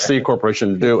actually want the C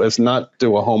corporation to do is not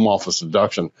do a home office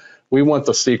deduction. We want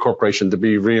the C corporation to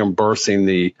be reimbursing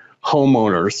the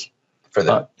homeowners for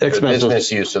the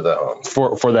business use of the home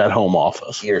for that home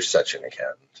office. You're such an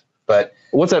accountant. But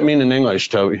what's that mean in English,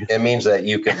 Toby? It means that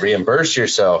you can reimburse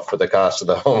yourself for the cost of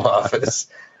the home office,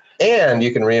 and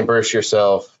you can reimburse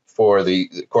yourself for the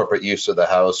corporate use of the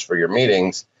house for your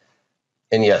meetings.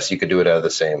 And yes, you could do it out of the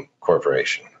same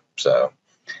corporation. So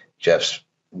Jeff's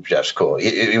cool.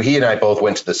 He and I both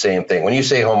went to the same thing. When you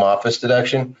say home office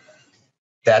deduction,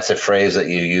 that's a phrase that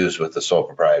you use with the sole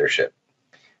proprietorship.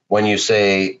 When you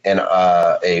say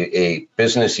a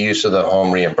business use of the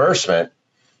home reimbursement,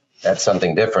 that's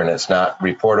something different. It's not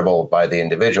reportable by the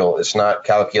individual. It's not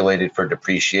calculated for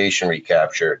depreciation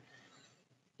recapture.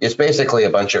 It's basically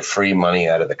a bunch of free money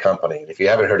out of the company. If you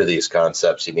haven't heard of these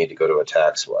concepts, you need to go to a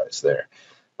TaxWise there.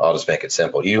 I'll just make it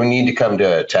simple. You need to come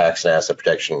to a tax and asset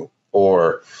protection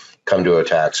or come to a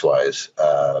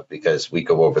TaxWise because we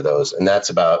go over those. And that's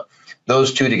about,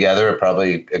 those two together are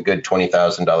probably a good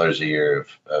 $20,000 a year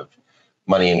of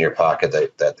money in your pocket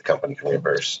that the company can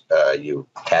reimburse you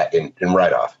in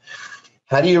write-off.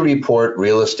 How do you report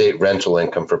real estate rental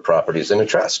income for properties in a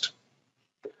trust?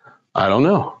 I don't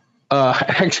know.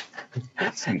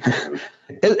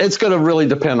 It's going to really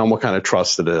depend on what kind of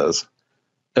trust it is.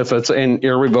 If it's an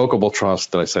irrevocable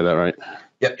trust, did I say that right?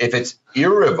 Yeah, if it's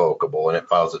irrevocable and it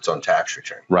files its own tax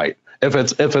return. Right. If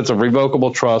it's a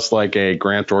revocable trust like a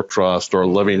grantor trust or a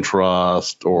living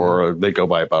trust, or they go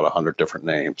by about 100 different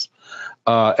names,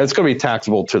 it's going to be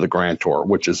taxable to the grantor,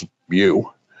 which is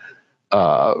you.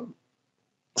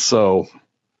 So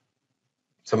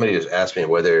somebody just asked me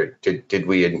whether did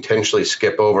we intentionally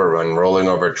skip over on rolling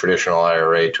over a traditional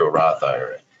IRA to a Roth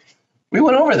IRA. We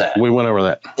went over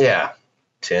that. Yeah.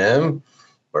 Tim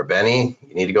or Benny,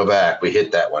 you need to go back. We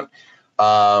hit that one.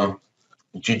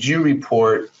 Did you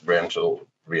report rental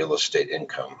real estate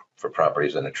income for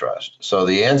properties in a trust? So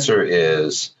the answer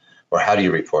is, or how do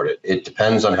you report it? It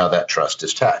depends on how that trust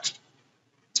is taxed.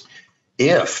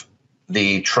 If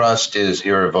the trust is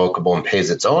irrevocable and pays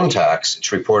its own tax,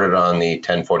 it's reported on the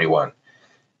 1041.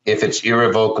 If it's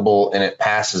irrevocable and it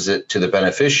passes it to the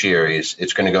beneficiaries,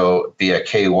 it's going to go via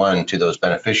K1 to those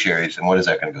beneficiaries. And what is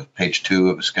that going to go? Page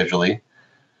 2 of Schedule E?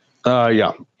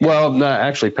 Yeah. Well, no,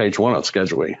 actually, page 1 of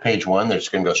Schedule E. Page 1, they're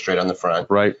just going to go straight on the front.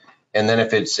 Right. And then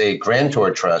if it's a grantor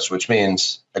trust, which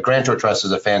means a grantor trust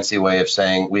is a fancy way of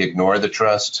saying we ignore the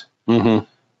trust, then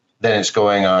it's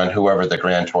going on whoever the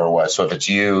grantor was. So if it's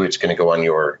you, it's going to go on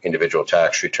your individual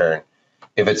tax return.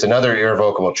 If it's another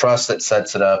irrevocable trust that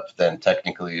sets it up, then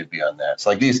technically you'd be on that. It's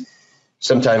like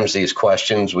sometimes these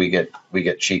questions, we get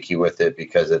cheeky with it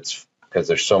because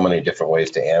there's so many different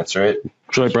ways to answer it.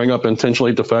 Should I bring up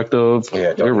intentionally defective?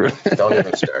 Yeah, don't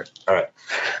even start. All right.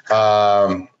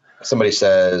 Somebody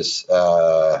says,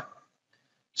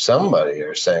 somebody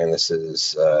are saying this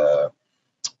is,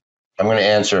 I'm going to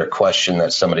answer a question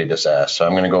that somebody just asked. So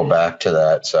I'm going to go back to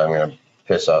that. So I'm going to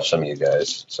piss off some of you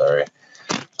guys. Sorry.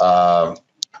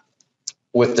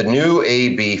 With the new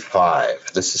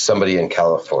AB5, this is somebody in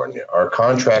California, are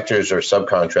contractors or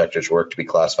subcontractors work to be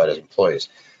classified as employees?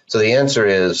 So the answer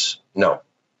is no.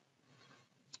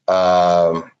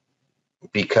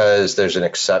 Because there's an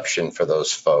exception for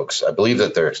those folks. I believe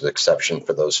that there's an exception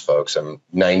for those folks. I'm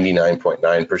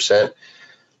 99.9%.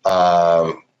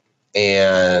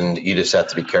 And you just have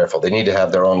to be careful. They need to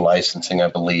have their own licensing, I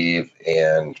believe,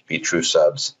 and be true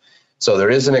subs. So there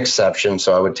is an exception,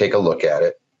 so I would take a look at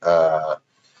it.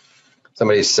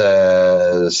 Somebody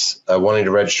says, wanting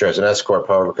to register as an S corp,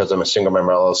 however, because I'm a single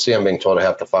member LLC, I'm being told I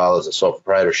have to file as a sole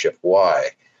proprietorship. Why?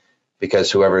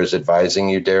 Because whoever is advising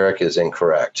you, Derek, is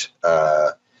incorrect.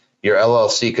 Your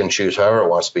LLC can choose however it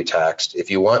wants to be taxed.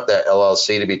 If you want that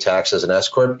LLC to be taxed as an S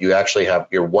corp, you actually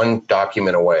you're one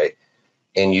document away,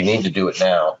 and you need to do it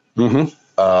now.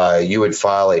 You would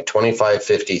file a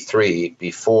 2553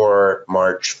 before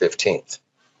March 15th.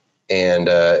 And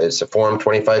it's a form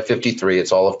 2553.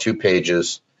 It's all of 2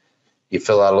 pages. You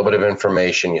fill out a little bit of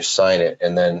information, you sign it,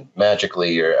 and then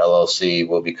magically your LLC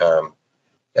will become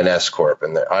an S corp,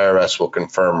 and the IRS will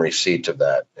confirm receipt of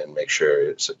that and make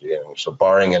sure it's, so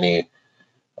barring any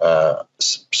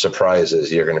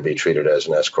surprises, you're going to be treated as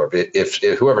an S corp. If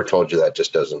whoever told you that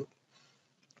just doesn't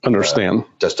understand,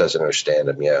 doesn't understand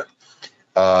them. Yeah.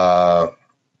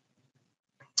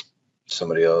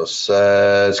 Somebody else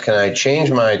says, can I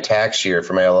change my tax year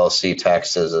for my LLC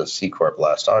taxed as a C corp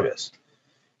last August?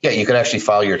 Yeah, you can actually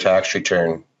file your tax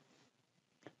return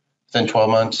within 12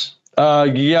 months.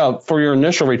 Yeah, for your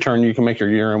initial return, you can make your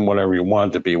year in whatever you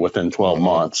want it to be within 12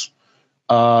 months.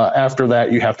 After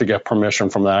that, you have to get permission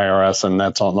from the IRS, and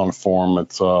that's on the form.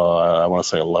 It's, I want to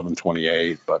say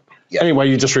 1128, but anyway,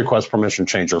 you just request permission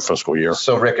to change your fiscal year.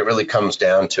 So, Rick, it really comes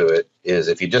down to it is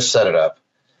if you just set it up,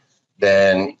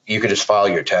 then you could just file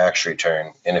your tax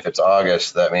return. And if it's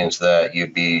August, that means that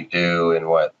you'd be due in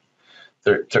what,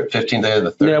 15th day of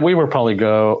the 3rd? Yeah, we would probably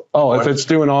go, if it's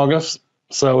due in August,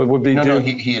 so it would be due. No,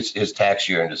 his tax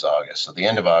year end is August. So the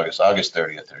end of August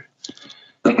 30th.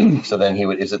 So then he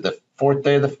would, is it the 4th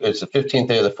day it's the 15th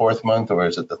day of the 4th month, or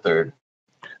is it the 3rd?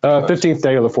 15th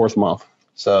day of the 4th month.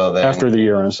 So then after the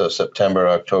year end. So September,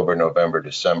 October, November,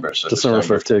 December. So December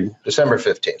 15th. December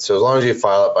 15th. So as long as you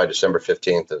file it by December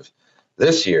 15th of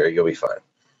this year, you'll be fine.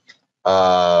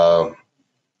 I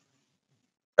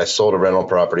sold a rental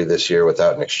property this year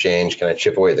without an exchange. Can I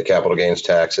chip away the capital gains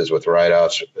taxes with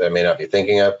write-offs I may not be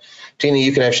thinking of? Tina,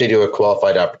 you can actually do a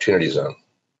qualified opportunity zone.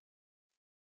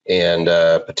 And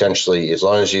potentially, as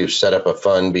long as you set up a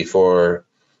fund before,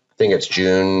 I think it's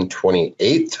June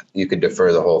 28th, you could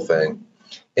defer the whole thing.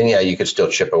 And yeah, you could still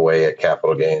chip away at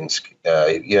capital gains.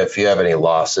 If you have any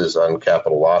losses on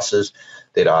capital losses,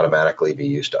 they'd automatically be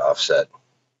used to offset.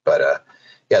 But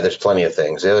yeah, there's plenty of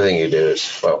things. The other thing you do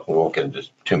is, well, we won't get into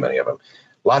too many of them.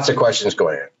 Lots of questions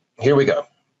going in. Here we go.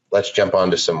 Let's jump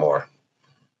on to some more.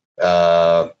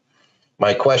 My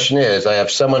question is, I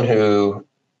have someone who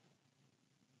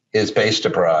is based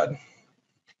abroad.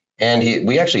 And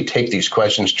we actually take these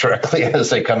questions directly as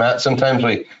they come out. Sometimes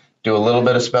we do a little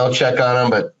bit of spell check on them,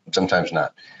 but sometimes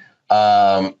not.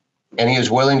 And he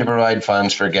is willing to provide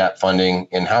funds for gap funding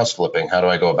in house flipping. How do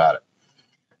I go about it?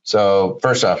 So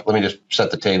first off, let me just set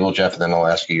the table, Jeff, and then I'll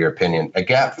ask you your opinion. A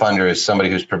gap funder is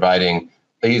somebody who's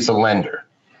he's a lender.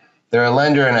 They're a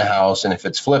lender in a house, and if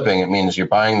it's flipping, it means you're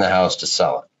buying the house to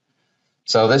sell it.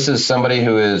 So this is somebody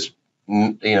who is,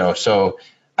 so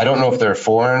I don't know if they're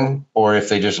foreign or if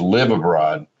they just live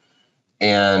abroad,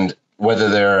 and whether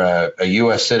they're a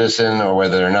U.S. citizen or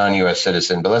whether they're a non-U.S.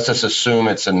 citizen, but let's just assume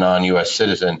it's a non-U.S.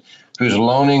 citizen who's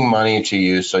loaning money to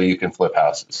you so you can flip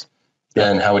houses.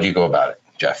 Then how would you go about it,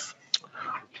 Jeff?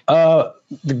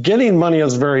 Getting money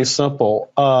is very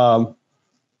simple.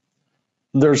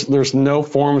 There's no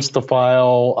forms to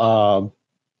file.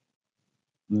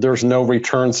 There's no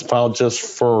returns to file just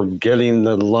for getting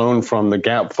the loan from the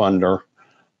gap funder.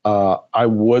 I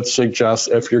would suggest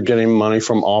if you're getting money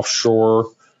from offshore,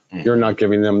 you're not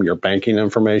giving them your banking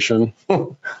information.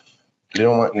 You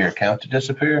don't want your account to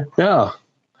disappear? Yeah.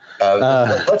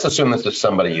 Let's assume this is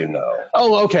somebody you know.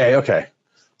 Oh, okay.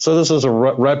 So this is a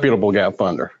reputable gap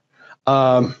funder.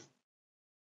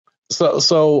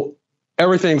 So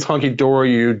everything's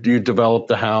hunky-dory. You develop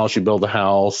the house, you build the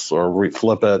house or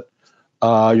flip it.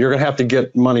 You're going to have to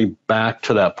get money back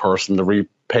to that person to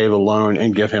repay the loan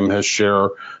and give him his share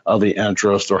of the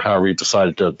interest or however you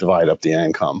decided to divide up the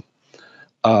income.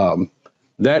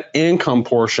 That income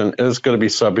portion is going to be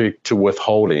subject to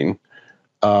withholding.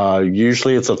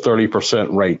 Usually it's a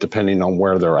 30% rate depending on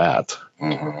where they're at.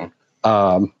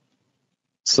 Mm-hmm.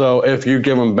 So if you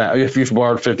give them back, if you've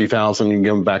borrowed $50,000, you can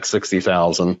give them back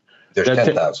 $60,000. There's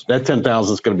 $10,000. That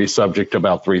 $10,000 is going to be subject to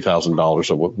about $3,000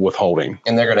 of withholding.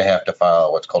 And they're going to have to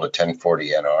file what's called a 1040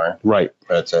 NR. Right.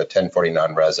 It's a 1040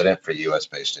 non-resident for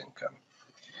U.S.-based income.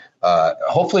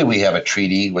 Hopefully we have a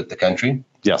treaty with the country.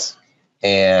 Yes.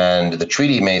 And the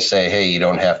treaty may say, hey, you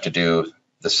don't have to do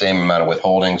the same amount of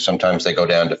withholding. Sometimes they go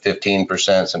down to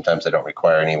 15%. Sometimes they don't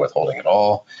require any withholding at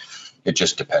all. It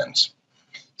just depends.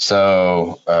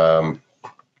 So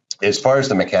as far as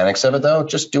the mechanics of it, though,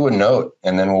 just do a note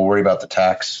and then we'll worry about the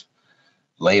tax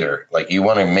later. Like you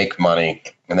want to make money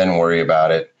and then worry about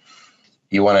it.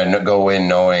 You want to go in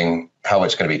knowing how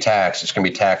it's going to be taxed. It's going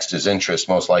to be taxed as interest,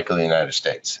 most likely in the United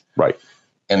States. Right.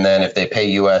 And then if they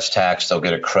pay U.S. tax, they'll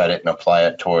get a credit and apply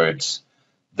it towards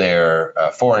their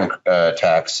foreign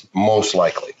tax, most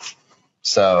likely.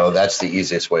 So that's the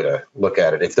easiest way to look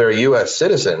at it. If they're a U.S.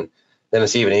 citizen, then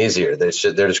it's even easier. They're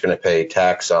just going to pay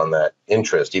tax on that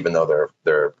interest, even though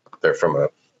they're from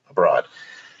abroad.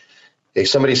 If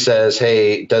somebody says,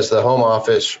 "Hey, does the home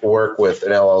office work with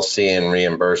an LLC and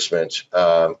reimbursement?"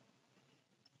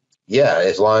 Yeah,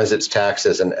 as long as it's taxed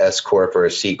as an S corp or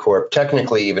a C corp.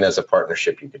 Technically, even as a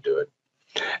partnership, you could do it.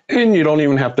 And you don't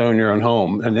even have to own your own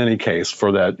home in any case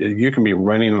for that. You can be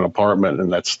renting an apartment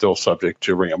and that's still subject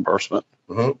to reimbursement.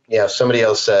 Mm-hmm. Yeah. Somebody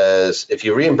else says, if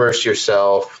you reimburse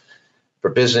yourself for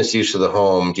business use of the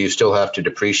home, do you still have to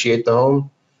depreciate the home?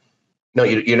 No,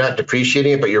 you're not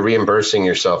depreciating it, but you're reimbursing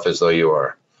yourself as though you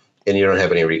are, and you don't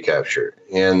have any recapture.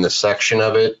 And the section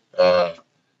of it,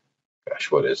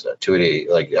 what is that?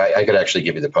 288. Like I could actually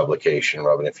give you the publication,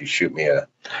 Robin, if you shoot me a.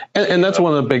 And that's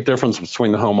one of the big differences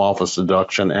between the home office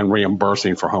deduction and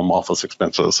reimbursing for home office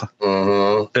expenses.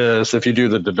 Mm-hmm. Is if you do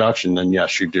the deduction, then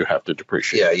yes, you do have to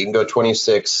depreciate. Yeah, you can go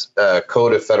 26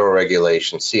 Code of Federal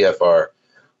Regulations, CFR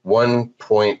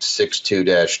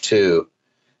 1.62-2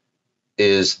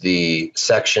 is the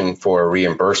section for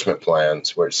reimbursement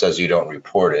plans where it says you don't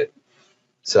report it.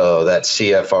 So that's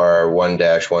CFR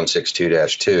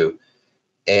 1-162-2.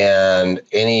 And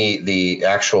any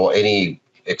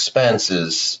expense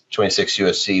is 26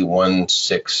 USC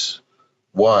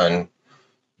 161.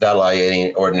 That'll allow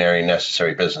any ordinary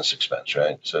necessary business expense,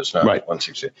 right? So it's not right.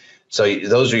 160. So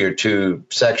those are your two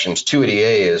sections.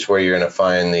 280A is where you're going to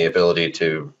find the ability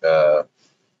to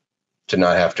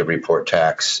not have to report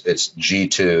tax. It's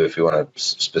G2 if you want a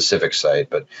specific site,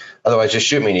 but otherwise just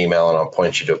shoot me an email and I'll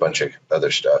point you to a bunch of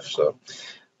other stuff. So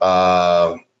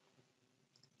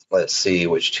let's see,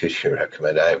 which two do you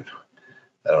recommend? I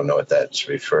don't know what that's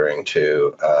referring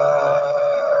to.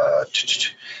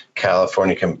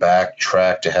 California can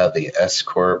backtrack to have the S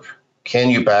corp. Can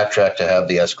you backtrack to have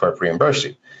the S corp reimburse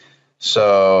you?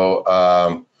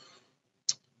 So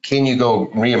can you go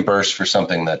reimburse for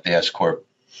something that the S corp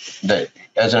that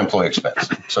as an employee expense?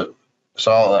 So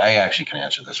I actually can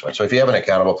answer this one. So if you have an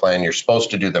accountable plan, you're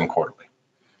supposed to do them quarterly.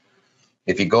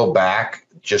 If you go back,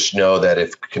 just know that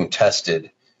if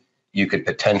contested, you could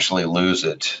potentially lose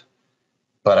it,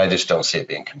 but I just don't see it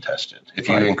being contested. If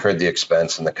you incurred the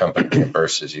expense and the company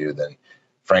reimburses you, then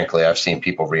frankly, I've seen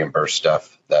people reimburse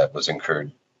stuff that was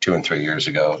incurred 2 and 3 years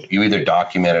ago. You either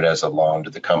document it as a loan to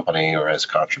the company or as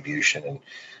contribution, and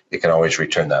you can always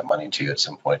return that money to you at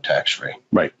some point tax-free.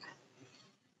 Right.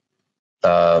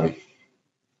 My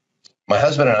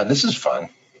husband and I, this is fun.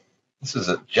 This is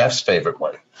Jeff's favorite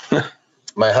one.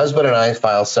 My husband and I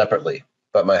file separately,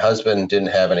 but my husband didn't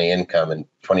have any income in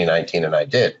 2019 and I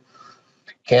did.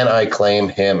 Can I claim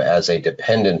him as a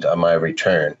dependent on my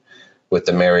return with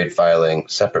the married filing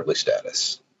separately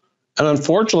status? And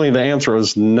unfortunately, the answer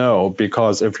is no,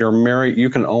 because if you're married, you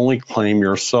can only claim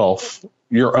yourself,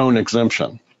 your own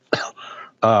exemption.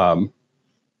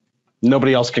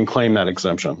 Nobody else can claim that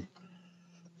exemption.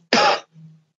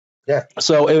 Yeah.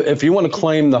 So if you want to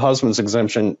claim the husband's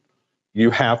exemption, you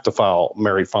have to file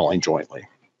married filing jointly.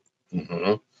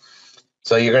 Mm-hmm.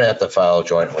 So you're going to have to file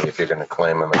jointly if you're going to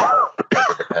claim him as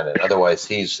a dependent. Otherwise,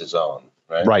 he's his own,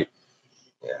 right? Right.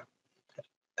 Yeah.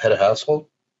 Head of household?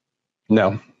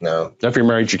 No. No. If you're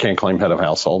married, you can't claim head of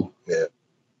household. Yeah.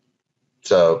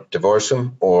 So divorce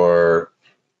him or...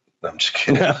 No, I'm just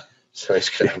kidding. Yeah. So he's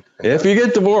kidding. If you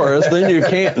get divorced, then you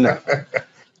can't. No.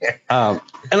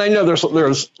 And I know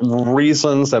there's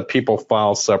reasons that people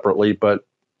file separately, but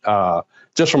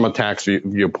just from a tax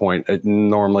viewpoint, it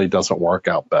normally doesn't work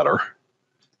out better.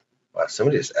 Wow,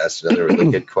 somebody just asked another really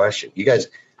good question. You guys,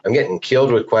 I'm getting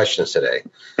killed with questions today.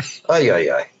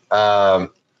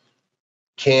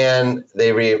 Can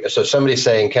they so somebody's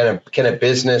saying, can a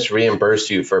business reimburse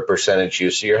you for a percentage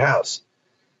use of your house?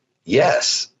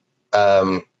 Yes.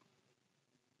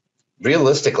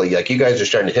 Realistically, like you guys are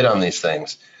starting to hit on these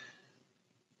things.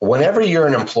 Whenever you're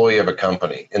an employee of a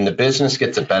company and the business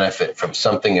gets a benefit from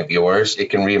something of yours,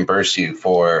 it can reimburse you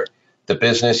for the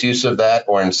business use of that,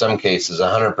 or in some cases,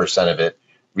 100% of it,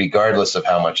 regardless of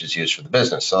how much is used for the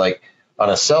business. So like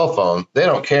on a cell phone, they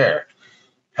don't care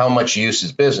how much use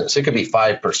is business. It could be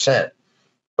 5%,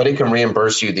 but it can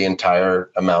reimburse you the entire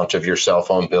amount of your cell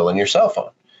phone bill in your cell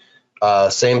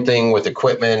phone. Same thing with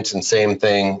equipment and same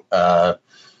thing,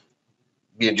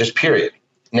 just period.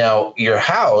 Now, your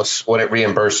house, when it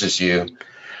reimburses you,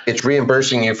 it's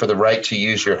reimbursing you for the right to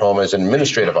use your home as an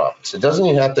administrative office. It doesn't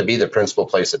even have to be the principal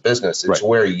place of business. It's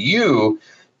where you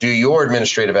do your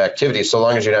administrative activities, so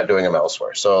long as you're not doing them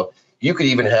elsewhere. So you could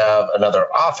even have another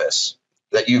office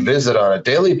that you visit on a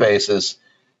daily basis,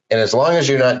 and as long as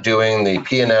you're not doing the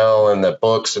P&L and the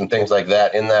books and things like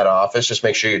that in that office, just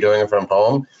make sure you're doing it from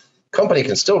home. Company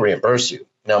can still reimburse you.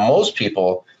 Now, most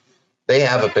people, they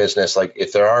have a business, like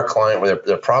if they're our client, where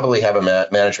they probably have a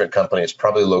management company, it's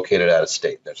probably located out of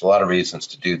state. There's a lot of reasons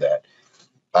to do that.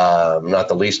 Not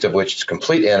the least of which is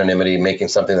complete anonymity, making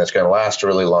something that's going to last a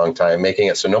really long time, making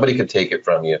it so nobody can take it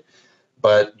from you.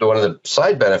 But one of the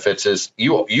side benefits is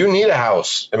you need a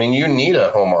house. I mean, you need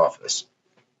a home office,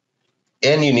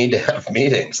 and you need to have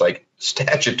meetings, like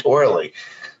statutorily.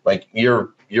 Like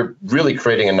you're really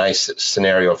creating a nice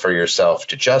scenario for yourself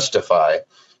to justify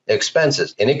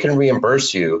expenses, and it can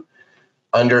reimburse you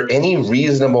under any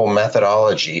reasonable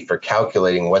methodology for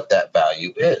calculating what that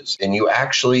value is. And you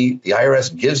actually, the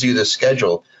IRS gives you the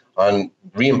schedule on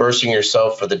reimbursing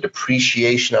yourself for the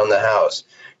depreciation on the house,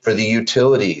 for the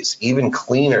utilities, even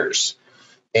cleaners,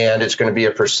 and it's going to be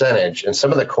a percentage. And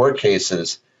some of the court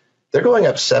cases, they're going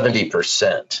up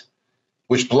 70%,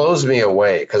 which blows me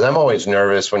away because I'm always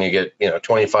nervous when you get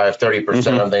 25, 30%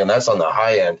 something, and that's on the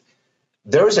high end.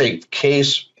 There was a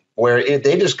case where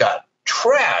they just got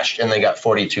trashed and they got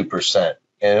 42%.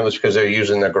 And it was because they're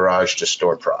using their garage to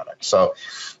store product. So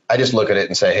I just look at it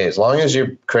and say, hey, as long as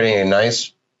you're creating a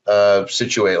nice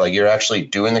situation, like you're actually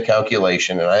doing the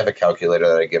calculation, and I have a calculator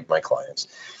that I give my clients.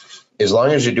 As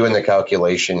long as you're doing the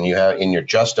calculation, you're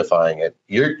justifying it,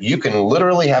 you can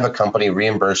literally have a company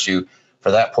reimburse you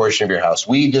for that portion of your house.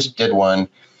 We just did one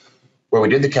where we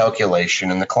did the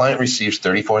calculation, and the client receives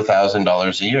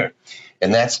 $34,000 a year.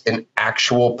 And that's an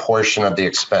actual portion of the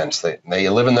expense. They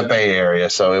live in the Bay Area,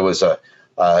 so it was it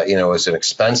was an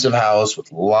expensive house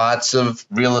with lots of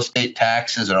real estate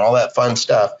taxes and all that fun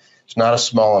stuff. It's not a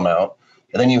small amount.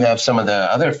 And then you have some of the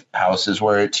other houses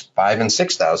where it's $5,000 and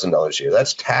 $6,000 a year.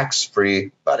 That's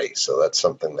tax-free, buddy. So that's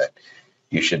something that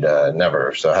you should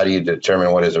never. So how do you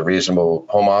determine what is a reasonable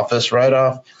home office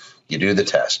write-off? You do the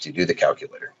test. You do the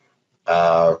calculator.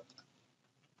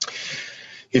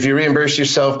 If you reimburse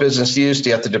yourself business use, do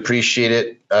you have to depreciate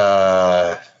it?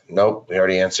 Nope, we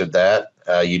already answered that.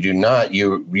 You do not.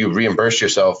 You reimburse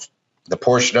yourself the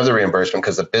portion of the reimbursement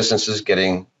because the business is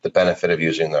getting the benefit of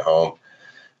using the home.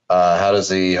 How does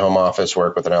the home office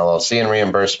work with an LLC and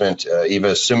reimbursement? Eva,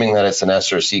 assuming that it's an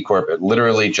S or a C Corp, it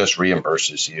literally just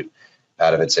reimburses you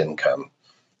out of its income.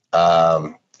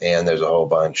 And there's a whole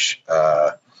bunch.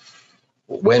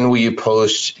 when will you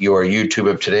post your YouTube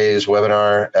of today's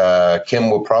webinar? Kim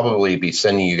will probably be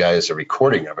sending you guys a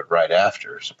recording of it right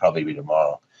after, so probably be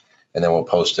tomorrow. And then we'll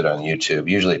post it on YouTube.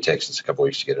 Usually it takes us a couple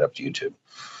weeks to get it up to YouTube.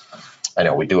 I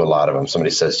know we do a lot of them.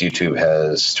 Somebody says YouTube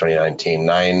has 2019,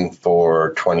 9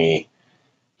 for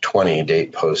 2020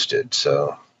 date posted.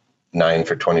 So 9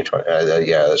 for 2020.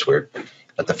 Yeah, that's weird. I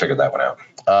have to figure that one out.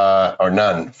 Or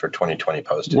none for 2020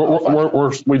 posted.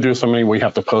 We do so many we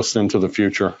have to post into the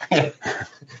future.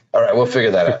 All right, we'll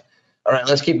figure that out. All right,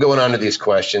 let's keep going on to these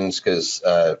questions because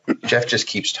Jeff just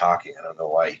keeps talking. I don't know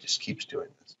why he just keeps doing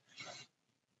this.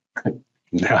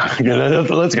 Yeah,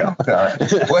 let's go. All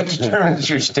right. What determines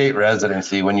your state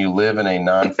residency when you live in a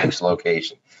non-fixed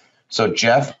location? So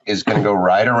Jeff is going to go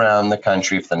right around the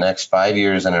country for the next 5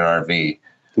 years in an RV.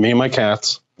 Me and my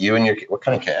cats. You and your, what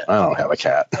kind of cat? I don't have a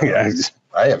cat.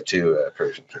 I have two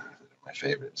Persian kittens. My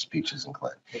favorites, Peaches and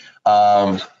Clint.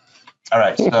 All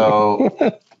right,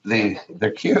 so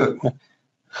they're cute.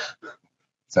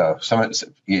 So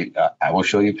I will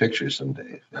show you pictures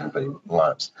someday if anybody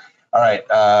wants. All right,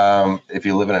 if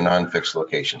you live in a non-fixed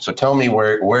location. So tell me,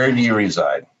 where do you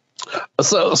reside?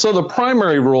 So the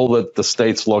primary rule that the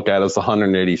states look at is the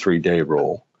 183-day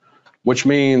rule, which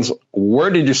means where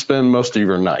did you spend most of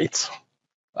your nights?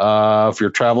 If you're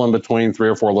traveling between 3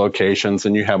 or 4 locations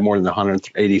and you have more than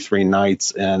 183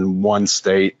 nights in one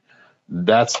state,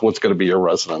 that's what's going to be your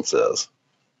residence is.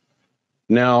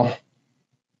 Now,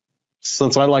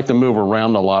 since I like to move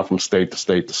around a lot from state to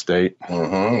state to state,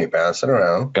 you bounce it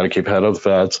around. Got to keep ahead of the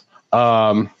feds.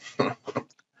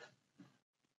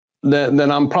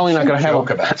 Then I'm probably not going to have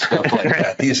joke about stuff like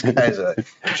that. These guys,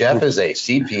 Jeff is a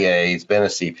CPA. He's been a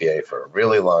CPA for a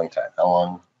really long time. How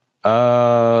long?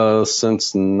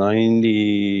 Since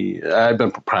 90. I've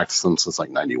been practicing since like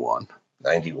 91.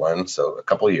 91, so a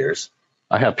couple of years.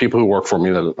 I have people who work for me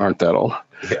that aren't that old.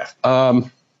 Yeah.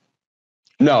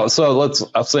 No, so let's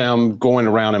say I'm going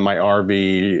around in my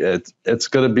RV. It's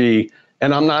going to be,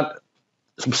 and I'm not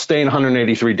staying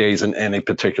 183 days in any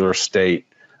particular state.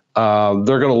 They're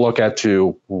going to look at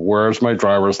where's my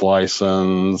driver's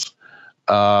license?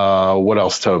 What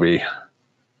else, Toby?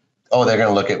 Oh, they're going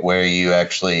to look at where you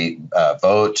actually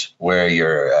vote, where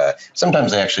you're.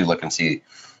 Sometimes they actually look and see,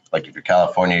 like if you're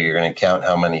California, you're going to count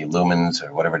how many lumens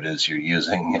or whatever it is you're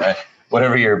using.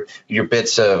 Whatever your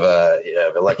bits of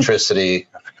electricity,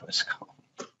 I forget what it's called.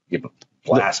 You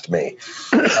blast me.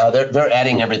 They're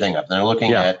adding everything up. They're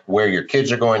looking at where your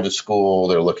kids are going to school.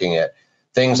 They're looking at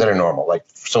things that are normal. Like,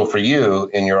 so for you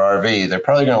in your RV, they're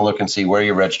probably going to look and see where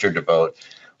you're registered to vote,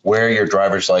 where your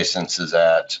driver's license is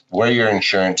at, where your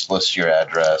insurance lists your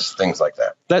address, things like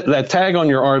that. That tag on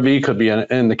your RV could be an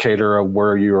indicator of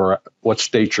where you're, what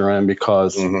state you're in,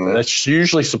 because that's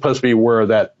usually supposed to be where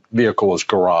that vehicle is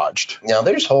garaged. Now,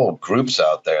 there's whole groups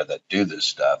out there that do this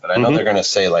stuff, and I know they're going to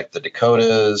say like the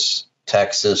Dakotas,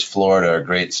 Texas, Florida are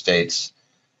great states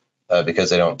because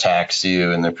they don't tax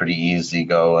you and they're pretty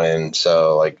easygoing.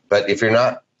 So but if you're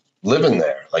not living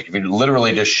there, like if you're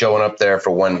literally just showing up there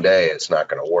for one day, it's not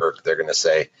going to work. They're going to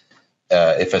say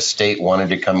if a state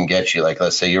wanted to come get you, like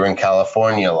let's say you're in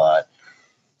California a lot,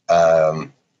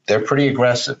 they're pretty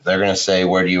aggressive. They're going to say,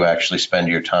 where do you actually spend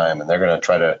your time? And they're going to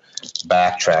try to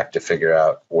backtrack to figure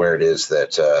out where it is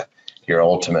that you're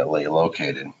ultimately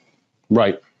located.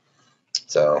 Right.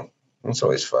 So it's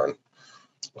always fun.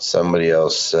 Somebody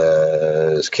else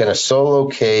says, can a solo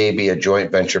K be a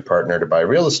joint venture partner to buy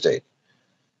real estate?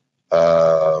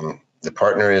 The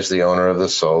partner is the owner of the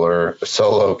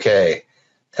solo K.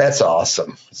 That's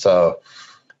awesome. So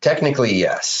technically,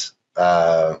 yes.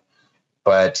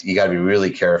 But you got to be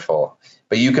really careful.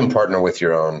 But you can partner with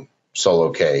your own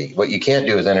solo K. What you can't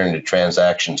do is enter into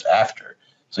transactions after.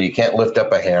 So you can't lift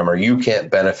up a hammer. You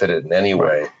can't benefit it in any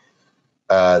way.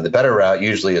 The better route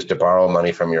usually is to borrow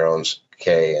money from your own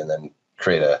K and then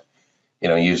create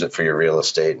use it for your real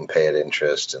estate and pay it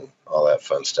interest and all that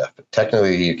fun stuff. But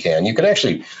technically you can. You can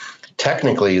actually,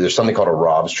 there's something called a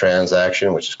ROBS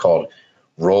transaction, which is called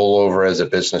rollover as a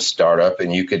business startup.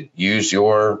 And you could use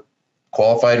your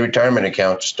qualified retirement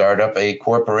account to start up a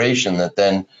corporation that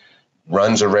then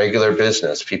runs a regular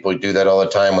business. People do that all the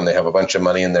time when they have a bunch of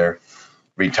money in their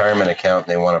retirement account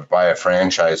and they want to buy a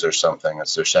franchise or something.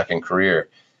 It's their second career.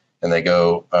 And they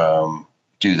go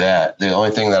do that. The only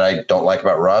thing that I don't like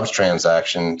about ROBS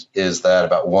transactions is that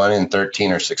about 1 in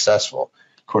 13 are successful,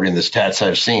 according to the stats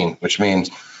I've seen, which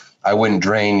means I wouldn't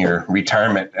drain your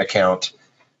retirement account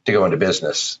to go into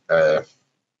business.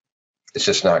 It's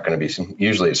just not going to be,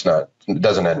 usually it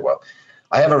doesn't end well.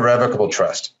 I have a revocable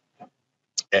trust.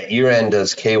 At year end,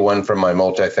 does K1 from my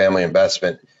multifamily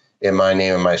investment in my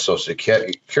name and my social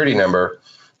security number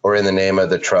or in the name of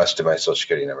the trust and my social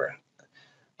security number.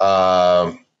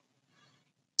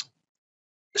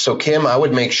 So Kim, I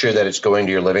would make sure that it's going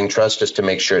to your living trust just to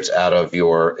make sure it's out of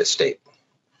your estate.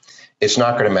 It's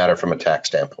not going to matter from a tax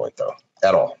standpoint though,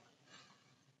 at all.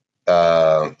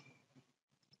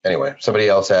 Anyway, somebody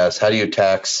else asks, how do you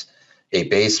tax a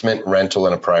basement rental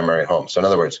in a primary home? So in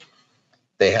other words,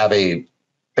 they have a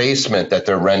basement that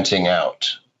they're renting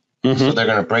out. Mm-hmm. So they're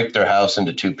going to break their house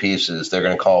into two pieces. They're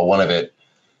going to call one of it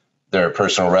their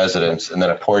personal residence, and then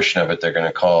a portion of it they're going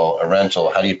to call a rental.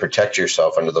 How do you protect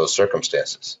yourself under those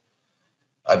circumstances?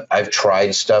 I've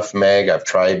tried stuff, Meg. I've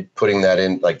tried putting that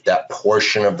in, like that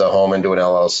portion of the home into an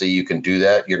LLC. You can do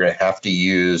that. You're going to have to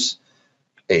use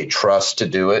a trust to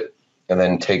do it, and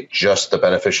then take just the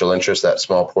beneficial interest, that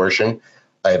small portion.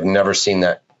 I have never seen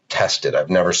that tested. I've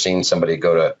never seen somebody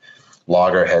go to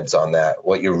loggerheads on that.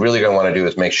 What you're really going to want to do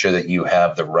is make sure that you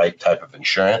have the right type of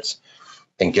insurance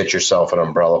and get yourself an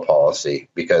umbrella policy,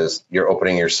 because you're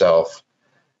opening yourself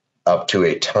up to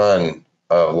a ton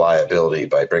of liability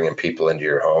by bringing people into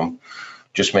your home.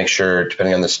 Just make sure,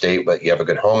 depending on the state, but you have a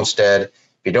good homestead. If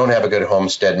you don't have a good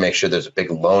homestead, make sure there's a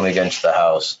big loan against the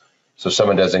house so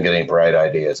someone doesn't get any bright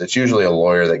ideas. It's usually a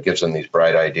lawyer that gives them these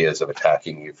bright ideas of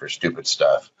attacking you for stupid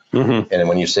stuff. Mm-hmm. And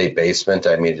when you say basement,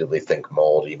 I immediately think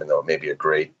mold, even though it may be a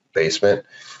great basement.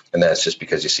 And that's just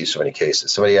because you see so many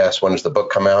cases. Somebody asked, when does the book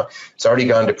come out? It's already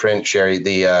gone to print, Sherry.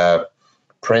 The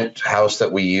print house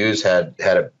that we use had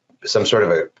some sort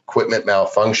of equipment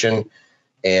malfunction,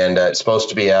 and it's supposed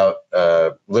to be out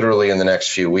literally in the next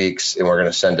few weeks, and we're going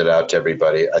to send it out to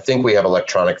everybody. I think we have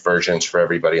electronic versions for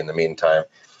everybody in the meantime.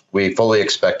 We fully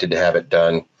expected to have it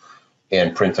done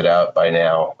and printed out by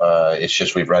now. It's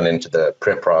just we've run into the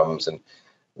print problems, and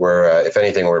we're, if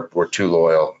anything, we're too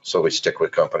loyal, so we stick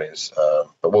with companies.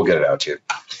 But we'll get it out to you.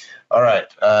 All right,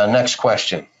 next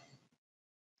question.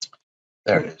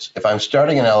 There it is. If I'm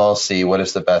starting an LLC, what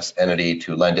is the best entity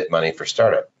to lend it money for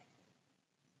startup?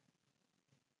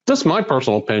 Just my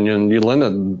personal opinion, you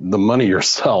lend the money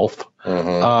yourself.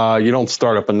 Mm-hmm. You don't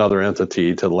start up another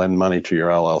entity to lend money to your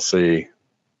LLC.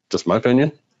 Just my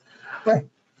opinion. Right.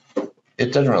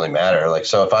 It doesn't really matter. Like,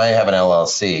 so if I have an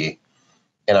LLC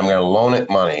and I'm going to loan it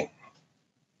money,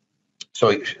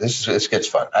 so this gets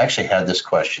fun. I actually had this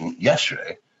question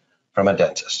yesterday from a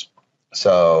dentist.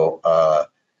 So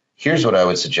here's what I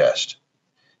would suggest.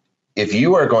 If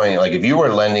you are going, like if you are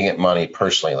lending it money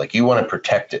personally, like you want to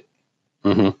protect it,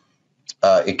 mm-hmm.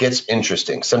 It gets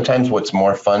interesting. Sometimes what's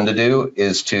more fun to do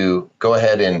is to go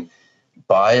ahead and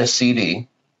buy a CD,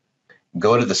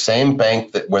 go to the same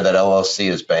bank where that LLC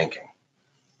is banking,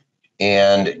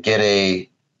 and get a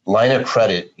line of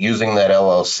credit using that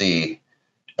LLC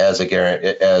as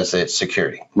its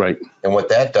security. Right. And what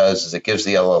that does is it gives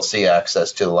the LLC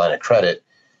access to the line of credit.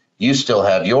 You still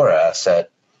have your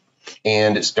asset,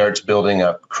 and it starts building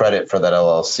up credit for that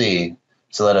LLC,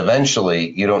 so that eventually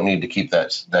you don't need to keep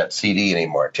that CD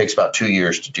anymore. It takes about 2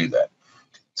 years to do that.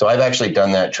 So I've actually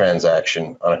done that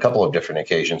transaction on a couple of different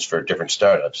occasions for different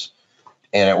startups,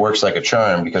 and it works like a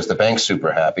charm because the bank's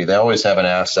super happy. They always have an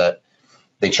asset.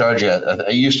 They charge you.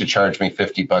 They used to charge me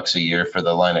 $50 a year for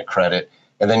the line of credit,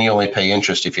 and then you only pay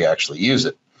interest if you actually use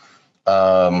it.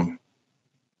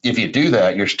 If you do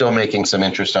that, you're still making some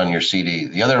interest on your CD.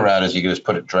 The other route is you can just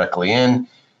put it directly in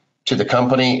to the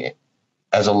company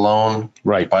as a loan,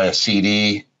 right? Buy a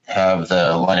CD, have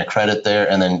the line of credit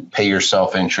there, and then pay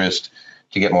yourself interest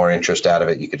to get more interest out of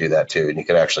it. You could do that too, and you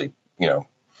could actually, yeah,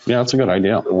 that's a good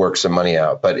idea. Work some money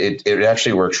out. But it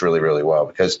actually works really, really well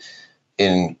because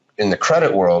in the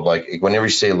credit world, like whenever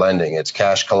you say lending, it's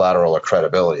cash, collateral, or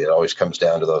credibility. It always comes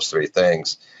down to those three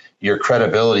things. Your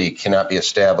credibility cannot be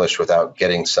established without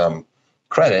getting some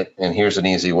credit. And here's an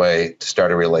easy way to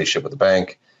start a relationship with the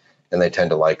bank, and they tend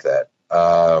to like that.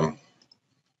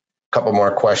 Couple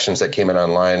more questions that came in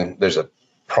online. There's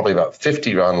probably about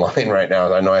 50 online right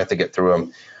now. I know I have to get through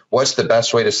them. What's the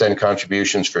best way to send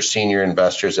contributions for senior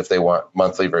investors if they want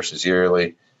monthly versus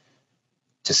yearly?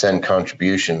 To send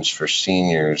contributions for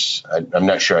seniors, I'm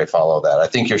not sure I follow that. I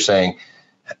think you're saying,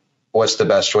 what's the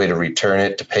best way to return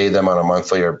it, to pay them on a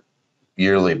monthly or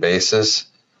yearly basis?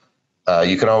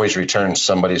 You can always return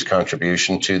somebody's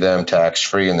contribution to them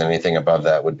tax-free, and then anything above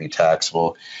that would be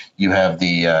taxable. You have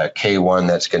the K1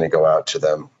 that's going to go out to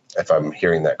them, if I'm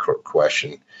hearing that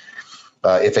question.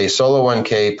 If a solo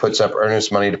 1K puts up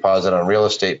earnest money deposit on real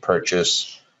estate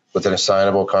purchase with an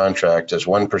assignable contract, does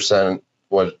 1%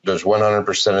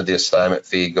 of the assignment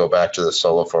fee go back to the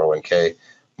solo 401K?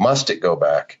 Must it go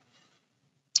back?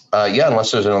 Yeah,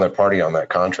 unless there's another party on that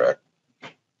contract.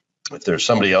 If there's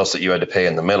somebody else that you had to pay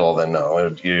in the middle, then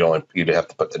no, you'd have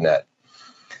to put the net.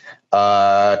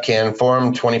 Can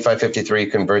Form 2553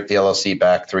 convert the LLC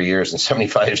back 3 years and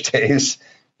 75 days?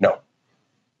 No.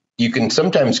 You can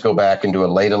sometimes go back and do a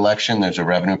late election. There's a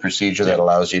revenue procedure that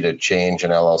allows you to change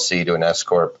an LLC to an S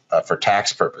corp for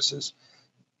tax purposes.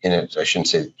 I shouldn't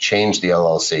say change the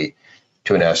LLC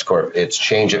to an S corp. It's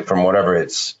change it from whatever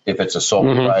if it's a sole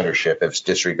proprietorship, if it's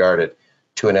disregarded,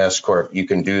 to an S corp. You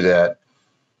can do that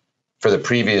for the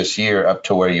previous year up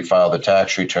to where you file the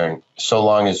tax return, so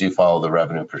long as you follow the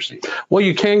revenue procedure. Well,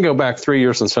 you can go back 3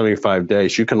 years and 75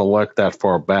 days. You can elect that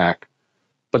far back,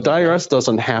 but the IRS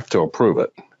doesn't have to approve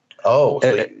it. Oh,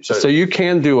 so you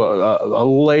can do a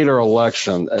later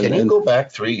election. Can you go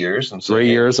back 3 years and 3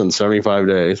 years and 75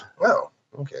 days? Oh,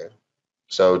 okay.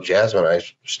 So Jasmine, I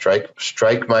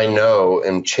strike my no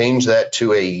and change that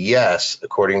to a yes,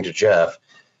 according to Jeff.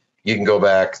 You can go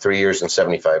back 3 years and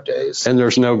 75 days. And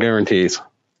there's no guarantees.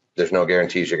 There's no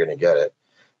guarantees you're going to get it.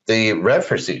 The rev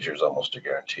procedure is almost a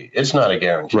guarantee. It's not a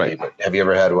guarantee, right. But have you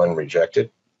ever had one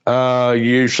rejected?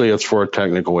 Usually it's for a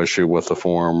technical issue with the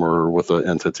form or with the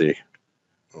entity.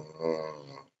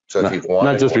 So if you've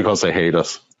wanted not just because they hate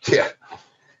us. Yeah.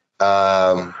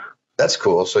 That's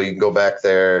cool. So you can go back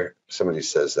there. Somebody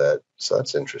says that. So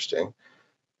that's interesting.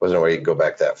 Wasn't aware you could go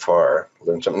back that far.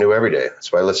 Learn something new every day.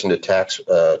 That's why I listen to Tax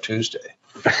Tuesday.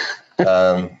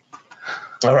 All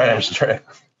right, I'm just trying.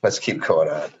 Let's keep going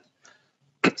on.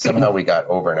 Somehow we got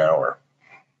over an hour.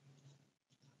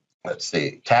 Let's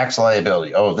see. Tax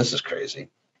liability. Oh, this is crazy.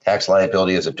 Tax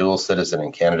liability as a dual citizen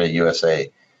in Canada,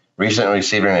 USA. Recently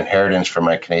received an inheritance from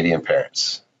my Canadian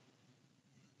parents.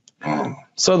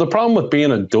 So the problem with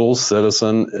being a dual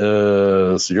citizen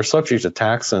is you're subject to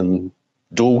tax in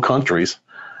dual countries.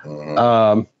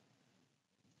 So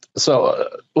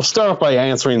we'll start off by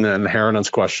answering the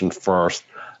inheritance question first.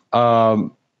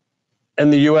 In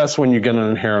the U.S., when you get an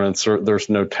inheritance, there's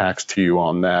no tax to you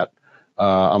on that.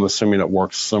 I'm assuming it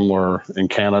works similar in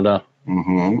Canada.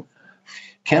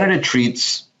 Canada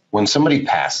treats, when somebody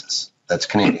passes, that's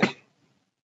Canadian,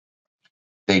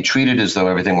 they treat it as though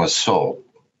everything was sold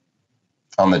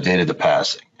on the date of the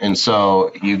passing. And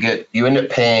so you end up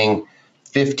paying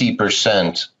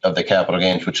 50% of the capital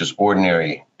gains, which is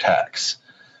ordinary tax.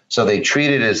 So they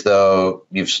treat it as though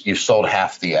you've sold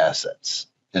half the assets,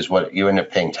 is what you end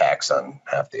up paying tax on,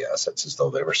 half the assets as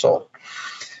though they were sold.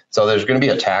 So there's going to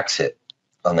be a tax hit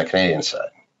on the Canadian side.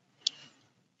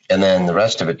 And then the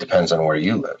rest of it depends on where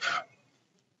you live.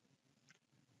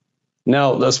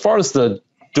 Now, as far as the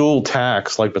dual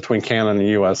tax, like between Canada and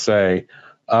the USA,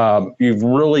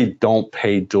 you really don't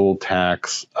pay dual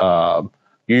tax. You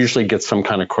usually get some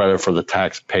kind of credit for the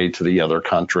tax paid to the other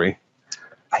country.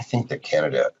 I think that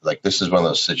Canada, like, this is one of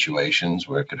those situations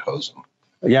where it could hose them.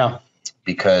 Yeah.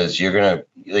 Because you're going to,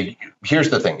 like, here's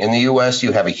the thing. In the US,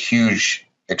 you have a huge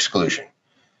exclusion.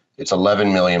 It's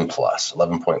 11 million plus,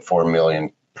 11.4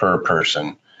 million per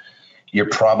person. You're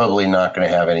probably not going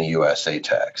to have any USA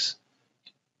tax.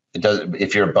 It does.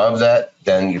 If you're above that,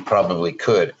 then you probably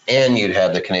could, and you'd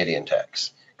have the Canadian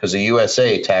tax, because the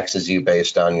USA taxes you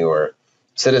based on your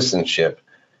citizenship,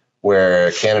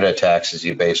 where Canada taxes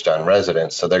you based on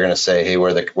residence. So they're going to say, hey,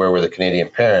 where were the Canadian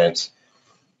parents?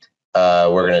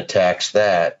 We're going to tax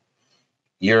that.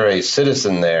 You're a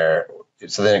citizen there,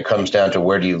 so then it comes down to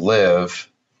where do you live.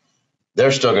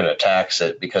 They're still going to tax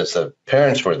it because the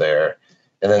parents were there.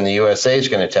 And then the USA is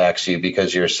going to tax you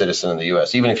because you're a citizen of the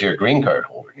US. Even if you're a green card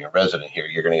holder and you're a resident here,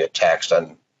 you're going to get taxed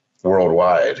on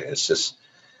worldwide. It's just,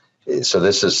 so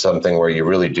this is something where you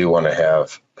really do want to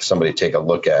have somebody take a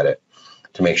look at it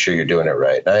to make sure you're doing it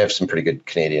right. And I have some pretty good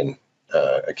Canadian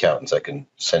accountants I can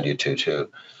send you to too.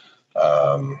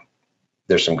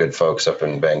 There's some good folks up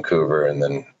in Vancouver, and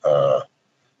then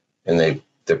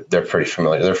they're pretty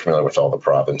familiar. They're familiar with all the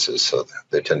provinces, so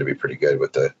they tend to be pretty good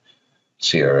with the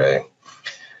CRA.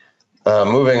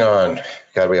 Moving on.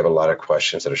 God, we have a lot of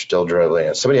questions that are still drilling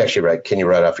in. Somebody actually write, can you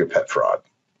write off your pet frog?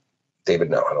 David,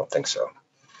 no, I don't think so.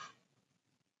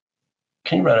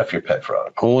 Can you write off your pet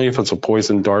frog? Only if it's a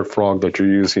poison dart frog that you're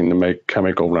using to make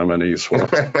chemical remedies for.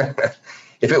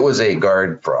 If it was a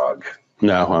guard frog.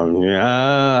 No,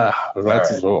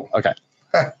 that's right. Okay.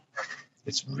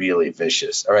 It's really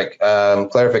vicious. All right,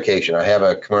 clarification. I have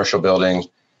a commercial building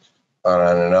on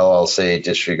an LLC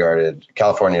disregarded,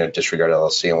 California disregarded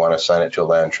LLC, and want to assign it to a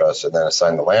land trust, and then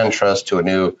assign the land trust to a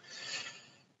new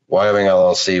Wyoming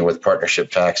LLC with partnership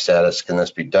tax status. Can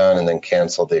this be done? And then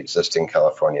cancel the existing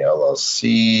California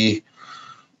LLC?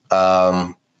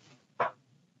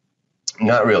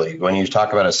 Not really. When you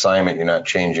talk about assignment, you're not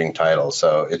changing title.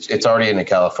 So it's already in a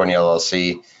California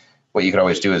LLC. What you could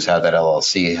always do is have that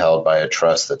LLC held by a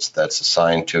trust that's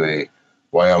assigned to a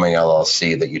Wyoming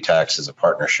LLC that you tax as a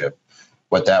partnership.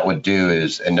 what that would do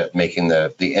is end up making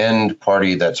the end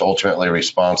party that's ultimately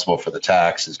responsible for the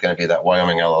tax is going to be that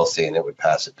Wyoming LLC, and it would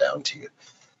pass it down to you.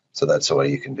 So that's the way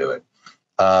you can do it.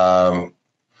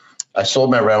 I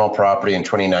sold my rental property in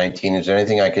 2019. Is there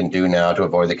anything I can do now to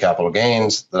avoid the capital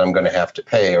gains that I'm going to have to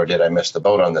pay, or did I miss the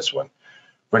boat on this one?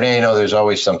 Renee, no, there's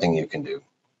always something you can do.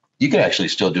 You can actually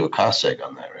still do a cost seg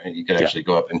on that, right? You can actually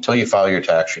go up until you file your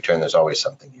tax return. There's always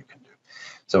something you can do.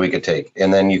 So we could take,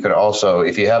 and then you could also,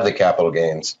 if you have the capital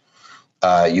gains,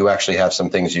 you actually have some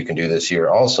things you can do this year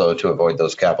also to avoid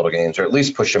those capital gains, or at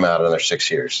least push them out another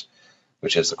 6 years,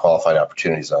 which is the qualified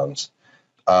opportunity zones.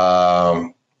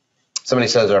 Somebody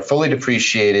says, are fully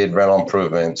depreciated rental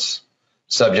improvements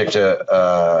subject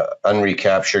to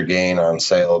unrecaptured gain on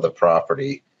sale of the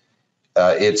property?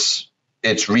 It's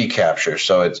recapture,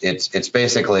 so it's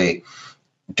basically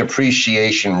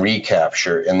depreciation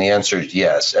recapture, and the answer is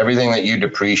yes. Everything that you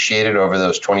depreciated over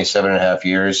those 27.5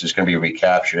 years is going to be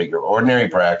recaptured at your ordinary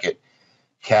bracket,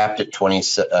 capped at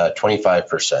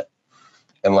 25%,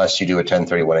 unless you do a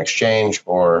 1031 exchange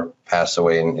or pass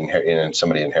away and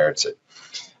somebody inherits it.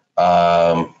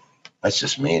 That's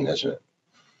just mean, isn't it?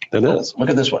 It is. Look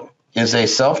at this one. Is a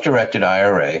self-directed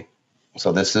IRA,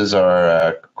 so this is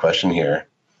our question here.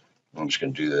 I'm just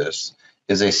going to do this.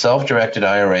 Is a self-directed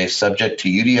IRA subject to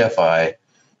UDFI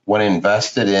when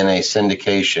invested in a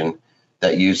syndication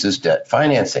that uses debt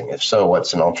financing? If so,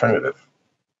 what's an alternative?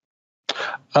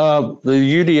 The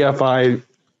UDFI,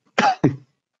 if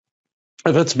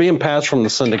it's being passed from the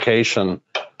syndication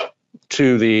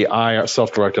to the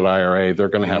self-directed IRA, they're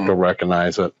going to have to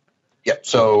recognize it. Yeah.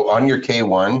 So on your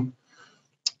K1,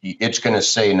 it's going to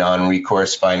say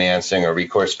non-recourse financing or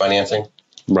recourse financing.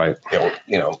 Right.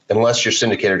 You know, unless your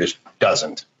syndicator just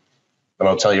doesn't. And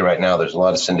I'll tell you right now, there's a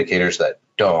lot of syndicators that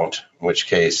don't, in which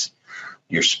case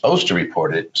you're supposed to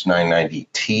report it. It's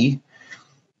 990T.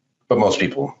 But most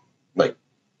people, like,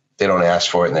 they don't ask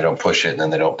for it and they don't push it and then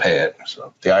they don't pay it.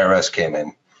 So if the IRS came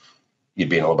in, you'd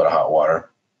be in a little bit of hot water.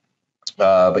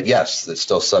 But yes, it's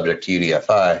still subject to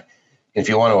UDFI. If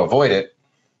you want to avoid it,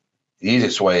 the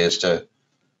easiest way is to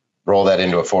roll that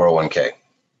into a 401k.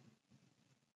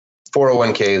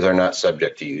 401ks are not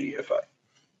subject to UDFI.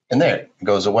 And there, it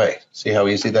goes away. See how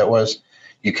easy that was?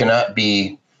 You cannot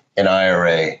be an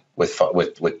IRA with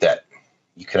debt.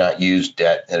 You cannot use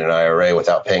debt in an IRA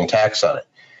without paying tax on it.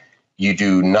 You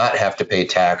do not have to pay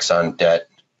tax on debt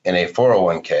in a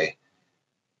 401k.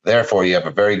 Therefore, you have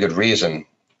a very good reason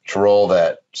to roll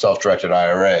that self-directed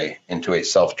IRA into a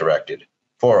self-directed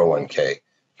 401k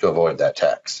to avoid that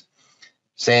tax.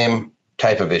 Same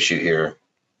type of issue here.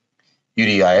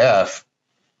 UDIF,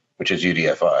 which is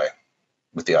UDFI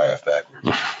with the IF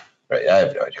backwards. Right, I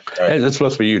have no idea. Right. It's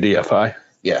supposed to be UDFI.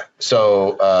 Yeah.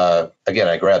 So again,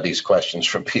 I grab these questions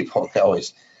from people, and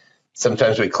always,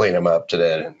 sometimes we clean them up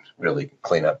today, and really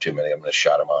clean up too many. I'm going to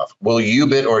shut them off. Will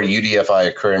UBIT or UDFI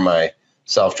occur in my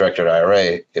self-directed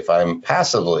IRA if I'm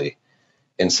passively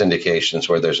in syndications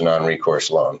where there's a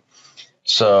non-recourse loan?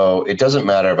 So it doesn't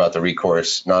matter about the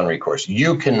recourse, non-recourse.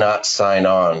 You cannot sign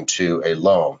on to a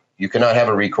loan. You cannot have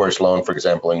a recourse loan, for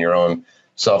example, in your own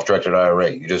self-directed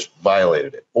IRA. You just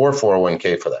violated it, or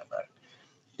 401k for that matter.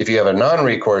 If you have a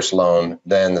non-recourse loan,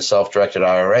 then the self-directed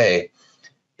IRA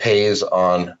pays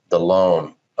on the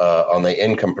loan, on the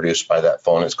income produced by that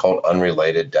phone. It's called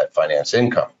unrelated debt finance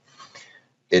income.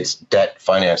 It's debt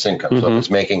finance income. So if it's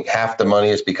making half the money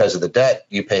is because of the debt,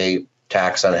 you pay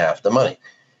tax on half the money.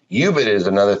 UBIT is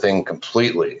another thing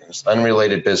completely. It's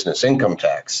unrelated business income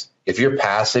tax. If you're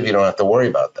passive, you don't have to worry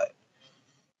about that.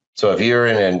 So if you're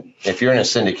in a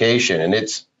syndication and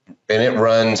it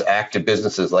runs active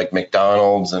businesses like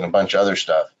McDonald's and a bunch of other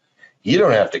stuff, you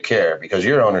don't have to care because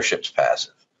your ownership's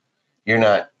passive. You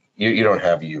don't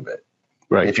have UBIT.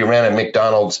 Right. If you ran a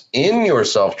McDonald's in your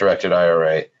self-directed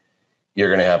IRA, you're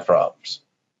going to have problems.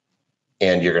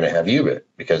 And you're going to have UBIT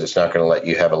because it's not going to let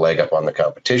you have a leg up on the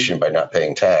competition by not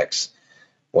paying tax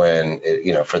when,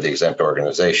 for the exempt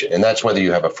organization. And that's whether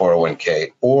you have a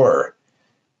 401k or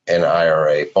an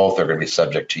IRA. Both are going to be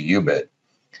subject to UBIT.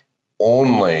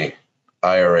 Only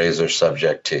IRAs are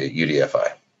subject to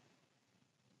UDFI.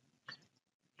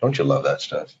 Don't you love that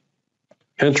stuff?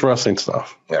 Interesting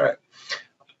stuff. All right.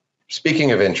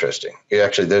 Speaking of interesting,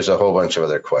 actually, there's a whole bunch of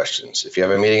other questions. If you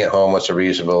have a meeting at home, what's a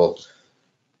reasonable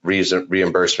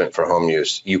reimbursement for home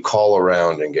use? You call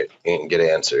around and get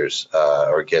answers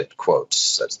or get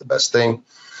quotes. That's the best thing.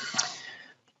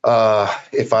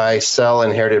 If I sell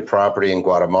inherited property in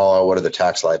Guatemala, what are the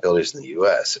tax liabilities in the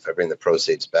U.S. if I bring the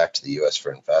proceeds back to the U.S.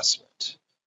 for investment?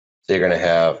 So you're going to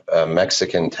have a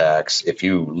Mexican tax. If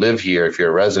you live here, if you're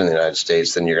a resident of the United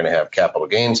States, then you're going to have capital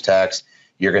gains tax.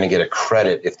 you're going to get a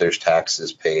credit if there's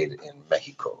taxes paid in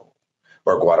Mexico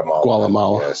or Guatemala.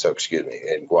 Guatemala. Yeah, so excuse me,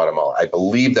 in Guatemala. I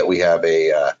believe that we have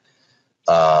a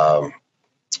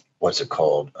what's it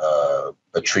called?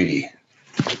 A treaty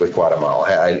with Guatemala.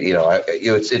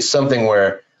 It's something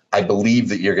where I believe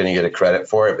that you're going to get a credit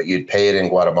for it, but you'd pay it in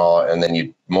Guatemala, and then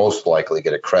you'd most likely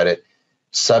get a credit,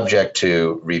 subject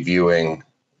to reviewing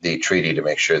the treaty to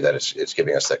make sure that it's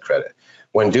giving us that credit.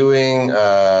 When doing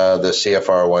the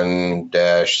CFR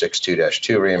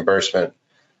 1-62-2 reimbursement,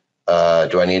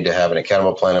 do I need to have an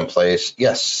accountable plan in place?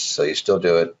 Yes, so you still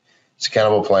do it. It's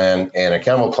accountable plan, and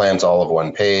accountable plan's all of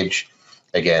one page.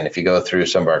 Again, if you go through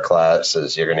some of our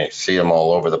classes, you're going to see them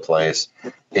all over the place.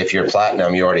 If you're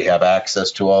platinum, you already have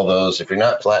access to all those. If you're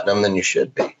not platinum, then you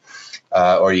should be.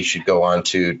 Or you should go on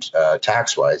to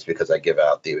TaxWise, because I give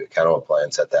out the accountable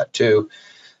plans at that too.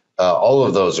 All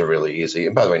of those are really easy.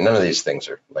 And by the way, none of these things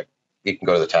are like, you can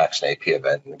go to the tax and AP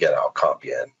event and get, I'll comp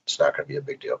you in. It's not going to be a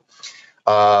big deal.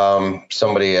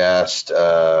 Somebody asked,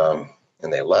 and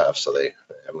they left, so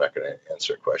I'm not going to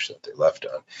answer a question that they left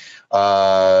on.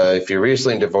 If you're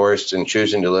recently divorced and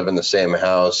choosing to live in the same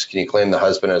house, can you claim the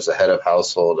husband as the head of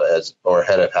household as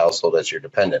your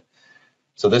dependent?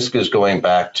 So this is going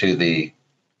back to the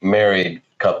married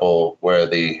couple where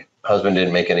the husband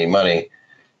didn't make any money.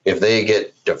 If they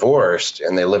get divorced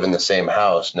and they live in the same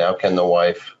house, now can the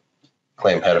wife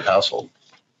claim head of household?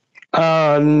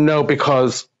 No,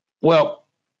 because, well,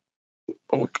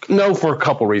 no, for a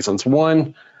couple reasons.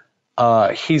 One,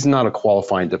 he's not a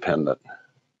qualifying dependent.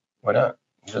 Why not?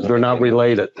 They're not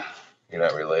related. You're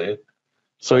not related?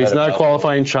 So he's not a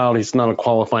qualifying child. He's not a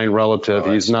qualifying relative.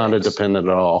 He's not a dependent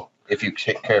at all. If you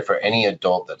take care for any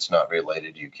adult that's not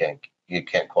related, you can't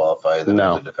qualify them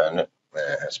as a dependent.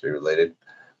 It has to be related.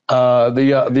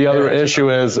 The other issue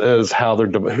is how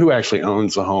who actually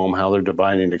owns the home, how they're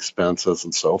dividing expenses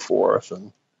and so forth.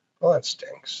 And well, that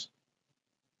stinks.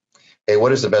 Hey,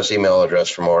 what is the best email address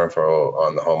for more info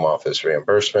on the home office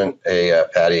reimbursement? Hey,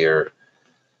 Patty or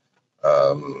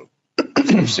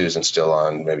Susan's still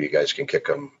on. Maybe you guys can kick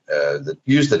them.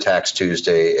 Use the Tax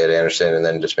Tuesday at Anderson, and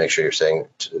then just make sure you're saying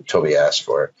Toby asked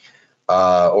for it,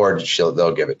 or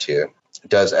they'll give it to you.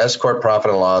 Does S Corp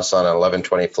profit and loss on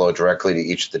 1120 flow directly to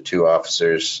each of the two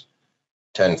officers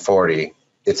 1040?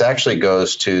 It actually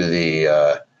goes to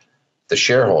the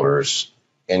shareholders,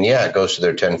 and yeah, it goes to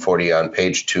their 1040 on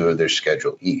page 2 of their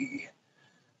Schedule E.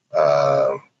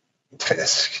 You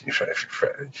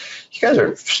guys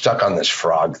are stuck on this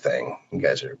frog thing. You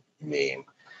guys are mean.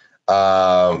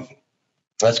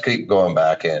 Let's keep going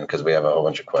back in because we have a whole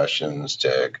bunch of questions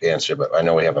to answer, but I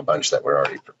know we have a bunch that were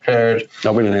already prepared.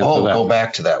 No, we didn't answer that. Go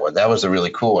back to that one. That was a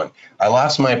really cool one. I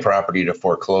lost my property to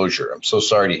foreclosure. I'm so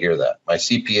sorry to hear that. My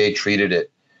CPA treated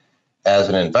it as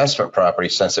an investment property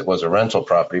since it was a rental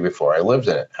property before I lived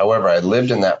in it. However, I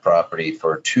lived in that property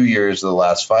for 2 years of the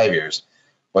last 5 years.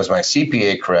 Was my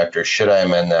CPA correct, or should I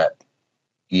amend that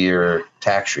year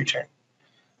tax return?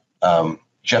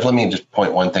 Jeff, let me just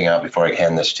point one thing out before I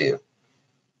hand this to you.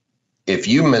 If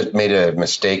you made a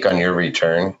mistake on your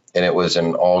return and it was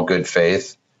in all good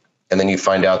faith, and then you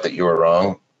find out that you were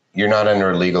wrong, you're not under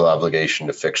a legal obligation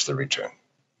to fix the return.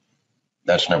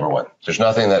 That's number one. There's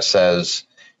nothing that says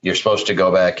you're supposed to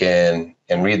go back in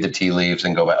and read the tea leaves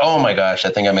and go back, oh my gosh,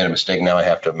 I think I made a mistake, now I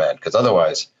have to amend. Because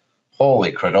otherwise,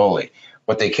 holy credoli.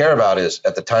 What they care about is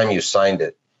at the time you signed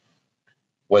it,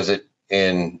 was it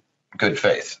in good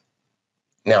faith?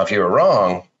 Now, if you were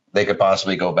wrong, they could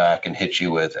possibly go back and hit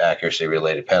you with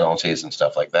accuracy-related penalties and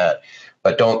stuff like that.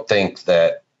 But don't think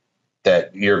that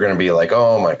you're going to be like,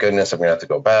 oh my goodness, I'm going to have to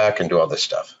go back and do all this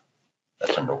stuff.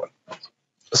 That's number one.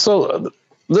 So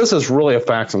this is really a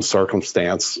facts and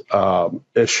circumstance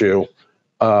issue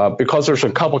because there's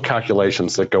a couple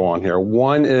calculations that go on here.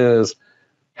 One is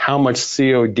how much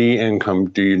COD income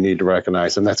do you need to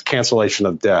recognize, and that's cancellation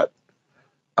of debt,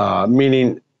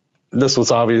 meaning this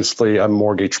was obviously a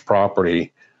mortgage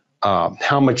property.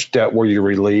 How much debt were you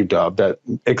relieved of that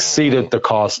exceeded the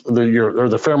cost, or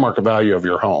the fair market value of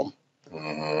your home?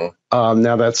 Mm-hmm.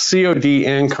 Now that COD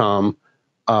income,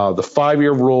 the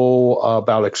 5-year rule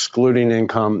about excluding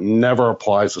income never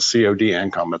applies to COD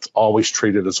income. It's always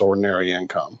treated as ordinary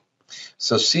income.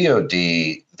 So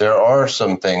COD, there are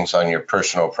some things on your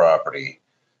personal property.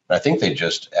 I think they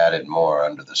just added more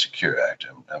under the Secure Act.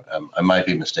 I might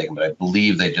be mistaken, but I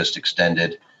believe they just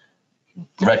extended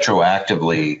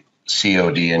retroactively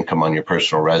COD income on your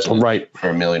personal residence for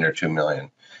 $1 million or $2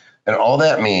 million. And all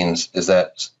that means is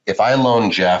that if I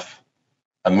loan Jeff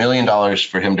 $1 million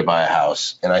for him to buy a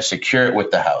house and I secure it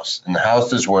with the house, and the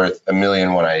house is worth $1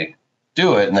 million when I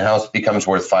do it, and the house becomes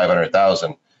worth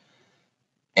 $500,000,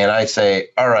 and I say,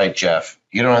 all right, Jeff,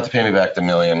 you don't have to pay me back the $1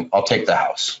 million. I'll take the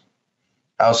house.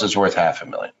 House is worth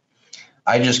 $500,000.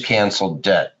 I just canceled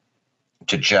debt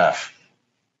to Jeff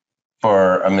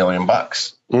for $1 million.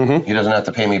 Mm-hmm. He doesn't have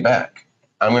to pay me back.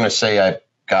 I'm going to say I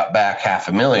got back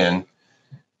 $500,000.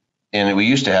 And we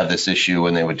used to have this issue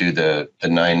when they would do the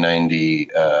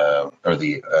 990 or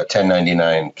the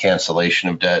 1099 cancellation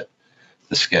of debt,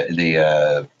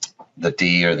 the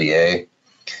D or the A.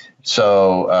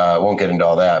 So I won't get into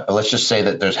all that, but let's just say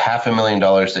that there's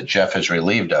 $500,000 that Jeff is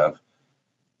relieved of.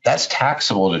 That's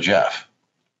taxable to Jeff,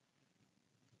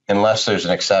 unless there's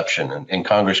an exception. And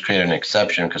Congress created an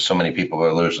exception because so many people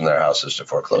are losing their houses to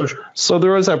foreclosure. So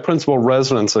there is that principal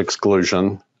residence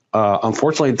exclusion.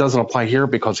 Unfortunately, it doesn't apply here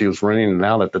because he was renting it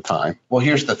out at the time. Well,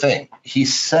 here's the thing. He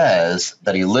says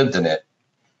that he lived in it,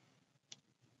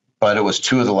 but it was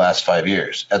 2 of the last 5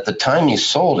 years. At the time he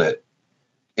sold it,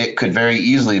 it could very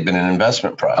easily have been an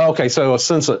investment property. Okay, so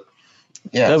since it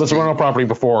was a rental property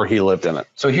before he lived in it.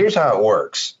 So here's how it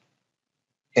works.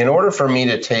 In order for me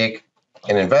to take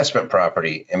an investment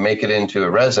property and make it into a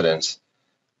residence,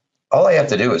 all I have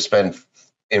to do is spend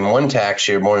in one tax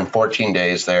year more than 14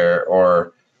 days there,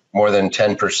 or more than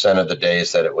 10% of the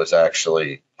days that it was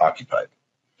actually occupied.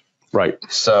 Right.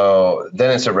 So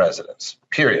then it's a residence,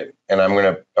 period. And I'm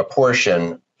going to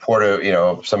apportion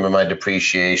some of my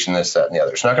depreciation, this, that, and the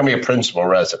other. It's not going to be a principal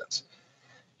residence.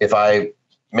 If I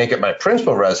make it my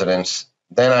principal residence,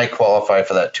 then I qualify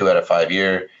for that 2 out of 5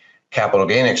 year capital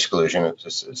gain exclusion.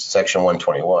 It's section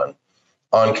 121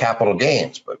 on capital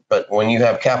gains. But when you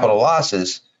have capital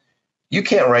losses, you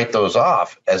can't write those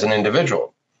off as an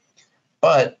individual.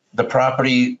 But the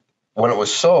property, when it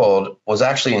was sold, was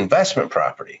actually investment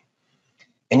property.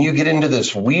 And you get into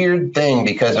this weird thing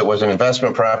because it was an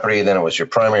investment property, then it was your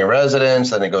primary residence,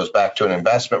 then it goes back to an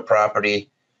investment property.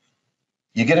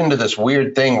 You get into this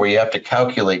weird thing where you have to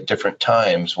calculate different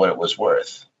times what it was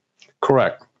worth.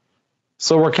 Correct.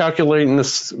 So we're calculating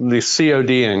the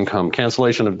COD income,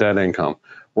 cancellation of debt income.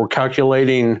 We're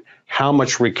calculating how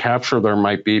much recapture there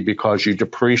might be because you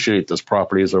depreciate this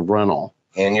property as a rental.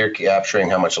 And you're capturing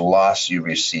how much loss you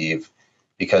receive,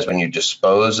 because when you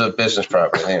dispose of business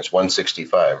property, I think it's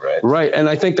 165, right? Right. And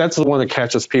I think that's the one that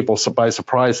catches people by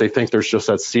surprise. They think there's just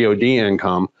that COD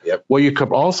income. Yep. Well, you could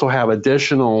also have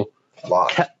additional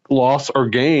loss or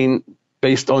gain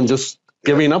based on just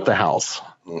giving up the house.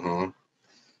 Mm-hmm.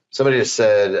 Somebody just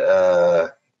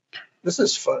said, this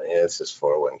is funny. This is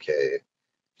 401k.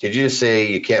 Did you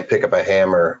say you can't pick up a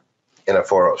hammer in a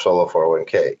solo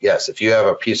 401k? Yes. If you have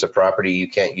a piece of property, you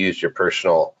can't use your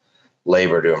personal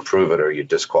labor to improve it, or you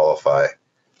disqualify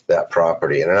that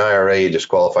property. In an IRA, you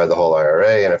disqualify the whole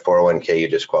IRA. In a 401k, you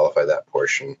disqualify that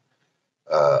portion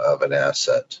of an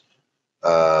asset.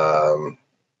 What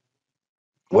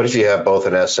if you have both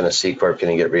an S and a C corp? Can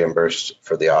you get reimbursed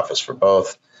for the office for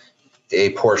both?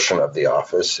 A portion of the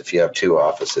office. If you have 2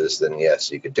 offices, then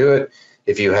yes, you could do it.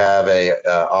 If you have a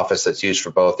office that's used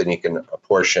for both, then you can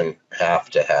apportion half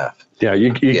to half. Yeah,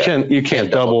 you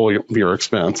can't double your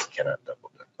expense. You cannot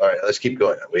double it. All right, let's keep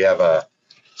going. We have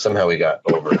somehow we got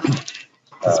over.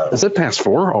 Is it past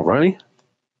 4 already?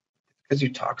 Because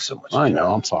you talk so much. I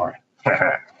know. I'm sorry. All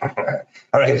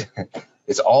right.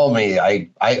 It's all me. I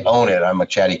own it. I'm a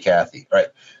chatty Cathy. All right.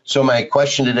 So my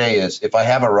question today is, if I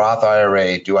have a Roth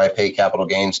IRA, do I pay capital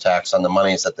gains tax on the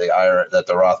monies that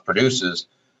the Roth produces,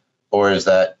 or is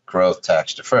that growth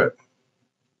tax deferred?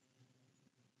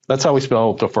 That's how we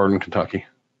spell deferred in Kentucky.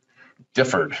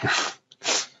 Deferred.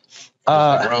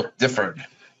 Growth deferred.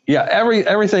 Yeah,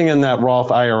 everything in that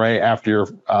Roth IRA after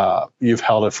you've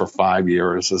held it for 5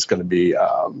 years is going to be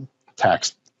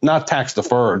taxed, not tax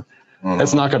deferred. Mm-hmm.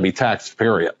 It's not going to be taxed,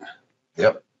 period.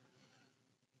 Yep.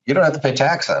 You don't have to pay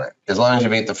tax on it as long as you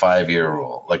meet the 5-year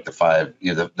rule, like the 3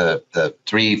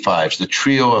 5s, the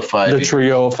trio of 5 years. The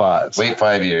trio of 5s. Wait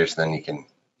 5 years, then you can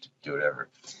do whatever.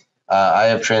 I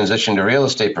have transitioned to real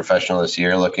estate professional this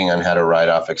year, looking on how to write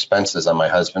off expenses on my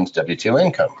husband's W-2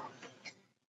 income.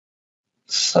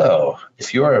 So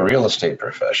if you are a real estate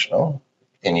professional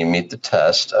and you meet the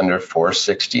test under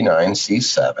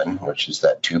 469C7, which is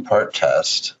that 2-part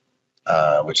test,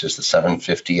 which is the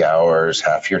 750 hours,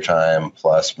 half your time,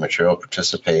 plus material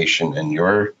participation in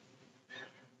your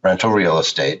rental real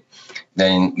estate,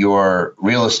 then your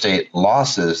real estate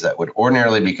losses that would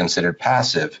ordinarily be considered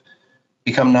passive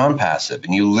become non-passive.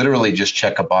 And you literally just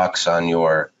check a box on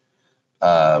your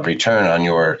return on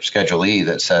your Schedule E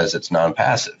that says it's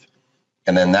non-passive.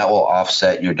 And then that will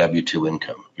offset your W-2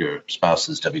 income, your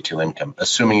spouse's W-2 income,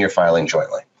 assuming you're filing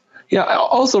jointly. Yeah,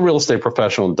 also real estate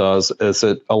professional does is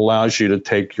it allows you to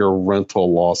take your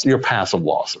rental loss, your passive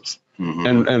losses,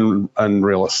 mm-hmm. and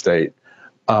real estate.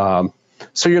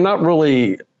 So you're not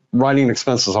really writing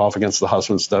expenses off against the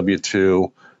husband's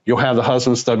W-2. You'll have the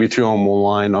husband's W-2 on one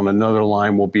line. On another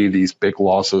line will be these big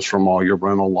losses from all your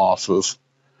rental losses.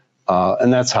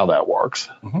 And that's how that works.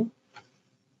 Mm-hmm.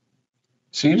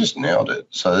 So you just nailed it.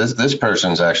 So this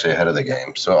person's actually ahead of the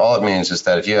game. So all it means is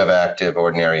that if you have active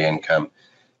ordinary income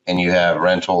and you have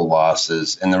rental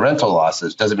losses, and the rental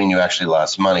losses doesn't mean you actually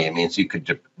lost money. It means you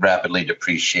could rapidly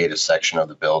depreciate a section of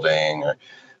the building or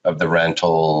of the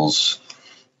rentals,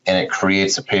 and it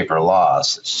creates a paper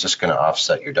loss. It's just going to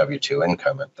offset your W-2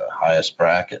 income at the highest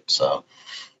bracket. So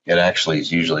it actually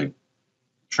is usually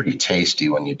pretty tasty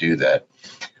when you do that.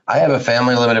 I have a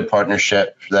family limited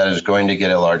partnership that is going to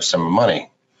get a large sum of money.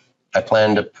 I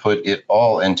plan to put it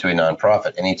all into a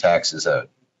nonprofit. Any taxes owed?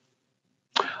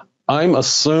 I'm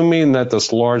assuming that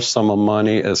this large sum of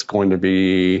money is going to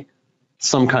be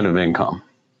some kind of income.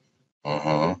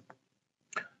 Mm-hmm.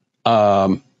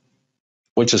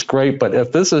 Which is great. But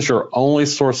if this is your only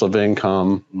source of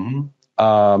income,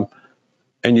 Mm-hmm.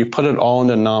 And you put it all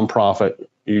into nonprofit,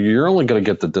 you're only going to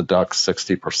get to deduct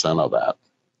 60% of that.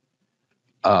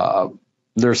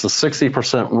 There's the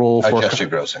 60% rule for adjusted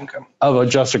gross income. Of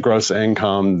adjusted gross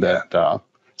income that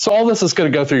so all this is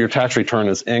going to go through your tax return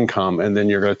as income, and then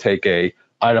you're going to take a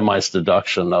itemized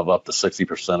deduction of up to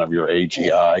 60% of your AGI.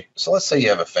 Yeah. So let's say you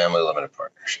have a family limited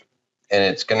partnership and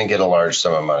it's going to get a large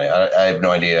sum of money. I have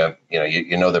no idea.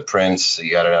 You know the prince,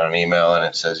 you got it on an email and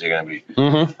it says you're going to be,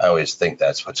 Mm-hmm. I always think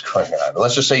that's what's going on. But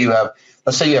let's say you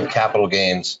have capital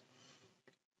gains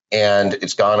and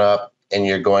it's gone up and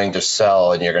you're going to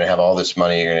sell and you're going to have all this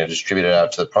money, you're going to distribute it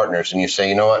out to the partners, and you say,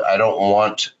 you know what, I don't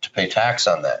want to pay tax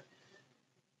on that.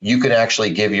 You can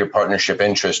actually give your partnership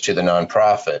interest to the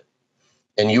nonprofit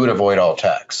and you would avoid all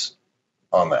tax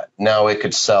on that. Now it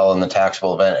could sell and the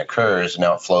taxable event occurs, and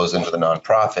now it flows into the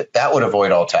nonprofit. That would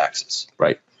avoid all taxes.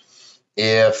 Right.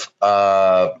 If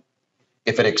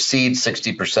it exceeds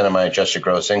 60% of my adjusted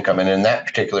gross income, and in that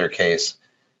particular case,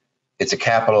 it's a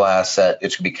capital asset,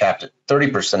 it's going to be capped at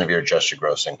 30% of your adjusted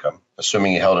gross income,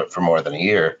 assuming you held it for more than a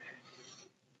year.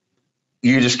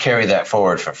 You just carry that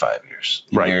forward for 5 years.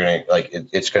 Right. You're gonna,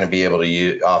 it's going to be able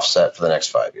to offset for the next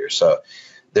 5 years. So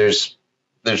there's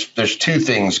two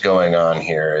things going on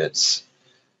here. It's,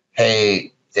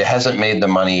 hey, it hasn't made the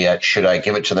money yet. Should I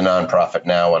give it to the nonprofit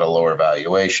now at a lower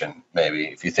valuation? Maybe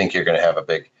if you think you're going to have a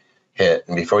big hit.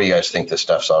 And before you guys think this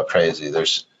stuff's all crazy,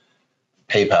 there's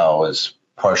PayPal is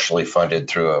partially funded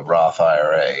through a Roth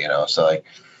IRA, so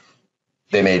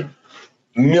they made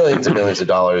millions and millions of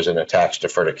dollars in a tax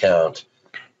deferred account.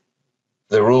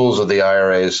 The rules of the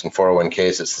IRAs and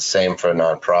 401ks, it's the same for a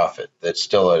nonprofit. It's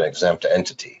still an exempt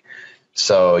entity.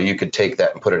 So you could take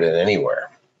that and put it in anywhere.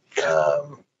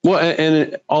 Well,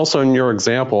 and also in your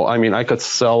example, I mean, I could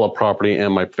sell a property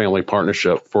in my family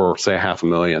partnership for, say,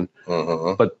 $500,000,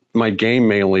 Mm-hmm. but my gain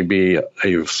may only be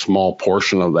a small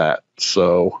portion of that.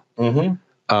 So Mm-hmm.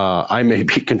 I may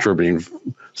be contributing.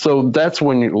 So that's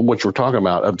what you're talking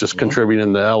about, of just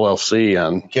contributing the LLC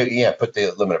and Put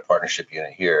the limited partnership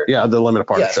unit here. the limited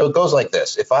partnership. Yeah, so it goes like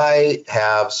this. If I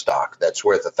have stock that's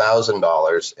worth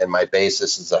 $1,000 and my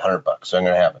basis is $100, so I'm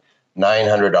going to have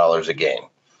 $900 a gain.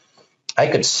 I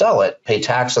could sell it, pay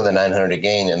tax on the $900 a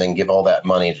gain, and then give all that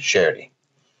money to charity.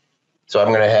 So I'm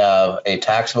going to have a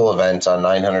taxable event on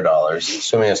 $900,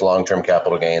 assuming it's long-term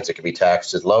capital gains. It could be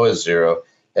taxed as low as 0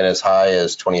 and as high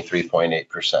as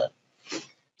 23.8%.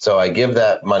 So I give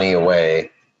that money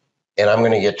away, and I'm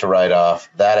going to get to write off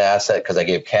that asset because I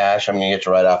gave cash. I'm going to get to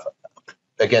write off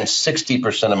against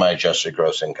 60% of my adjusted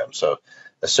gross income. So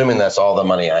assuming that's all the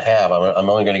money I have, I'm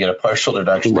only going to get a partial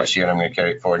deduction this year, and I'm going to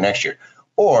carry it forward next year.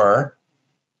 Or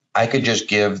I could just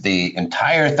give the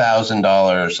entire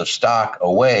 $1,000 of stock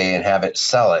away and have it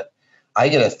sell it. I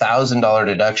get a $1,000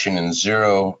 deduction and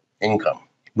 0 income.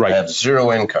 Right. I have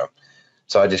 0 income.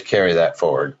 So I just carry that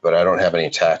forward, but I don't have any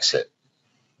tax hit.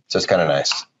 So it's kind of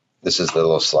nice. This is the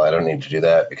little slide. I don't need to do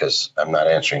that because I'm not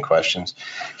answering questions.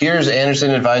 Here's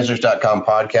AndersonAdvisors.com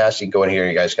podcast. You can go in here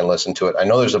and you guys can listen to it. I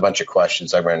know there's a bunch of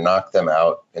questions. I'm going to knock them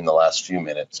out in the last few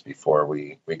minutes before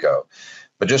we go.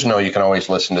 But just know you can always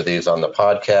listen to these on the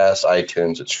podcast,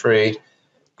 iTunes, it's free.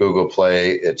 Google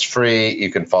Play, it's free.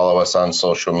 You can follow us on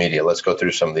social media. Let's go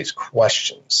through some of these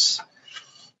questions.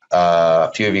 A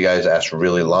few of you guys asked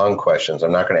really long questions.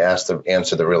 I'm not going to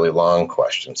answer the really long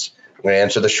questions. I'm going to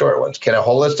answer the short ones. Can a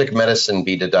holistic medicine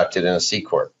be deducted in a C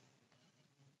corp?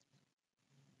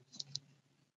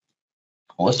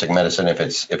 Holistic medicine, if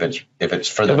it's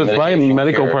for the by a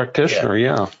medical care, practitioner,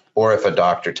 yeah. Or if a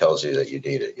doctor tells you that you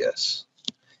need it, yes.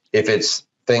 If it's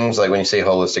things like when you say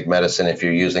holistic medicine, if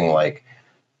you're using like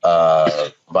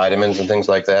vitamins and things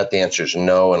like that? The answer is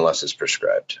no, unless it's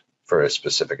prescribed for a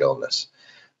specific illness.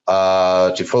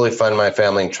 To fully fund my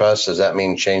family trust, does that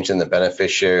mean changing the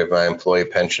beneficiary of my employee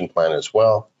pension plan as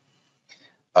well?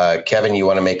 Kevin, you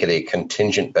want to make it a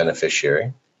contingent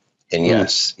beneficiary. And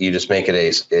yes, you just make it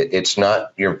it's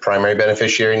not your primary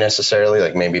beneficiary necessarily,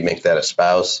 like maybe make that a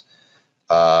spouse.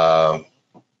 But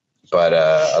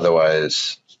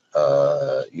otherwise,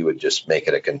 you would just make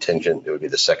it a contingent. It would be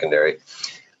the secondary.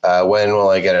 When will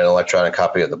I get an electronic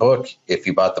copy of the book? If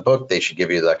you bought the book, they should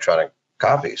give you the electronic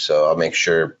copy. So I'll make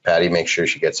sure, Patty, make sure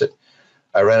she gets it.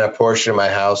 I rent a portion of my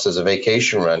house as a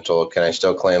vacation rental. Can I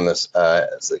still claim this?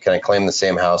 Can I claim the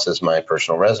same house as my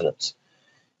personal residence?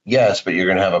 Yes, but you're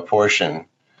going to have a portion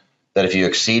that if you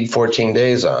exceed 14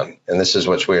 days on, and this is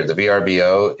what's weird, the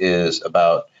VRBO is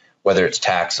about whether it's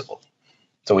taxable.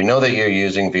 So we know that you're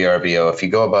using VRBO. If you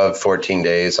go above 14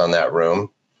 days on that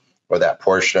room or that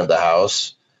portion of the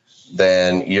house,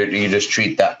 then you just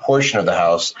treat that portion of the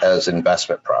house as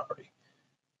investment property.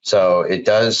 So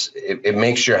it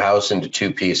makes your house into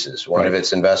two pieces. One of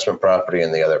it's investment property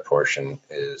and the other portion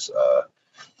is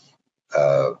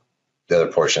the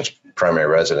other portion's primary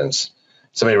residence.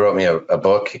 Somebody wrote me a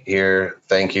book here.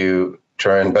 Thank you,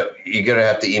 Turin, but you're going to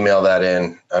have to email that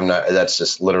in. That's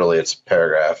just literally its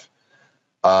paragraph.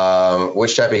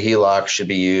 Which type of HELOC should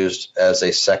be used as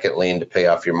a second lien to pay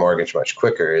off your mortgage much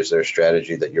quicker? Is there a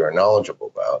strategy that you are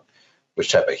knowledgeable about?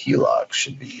 Which type of HELOC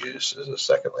should be used as a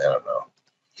second lien? I don't know.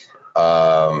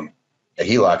 A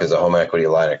HELOC is a home equity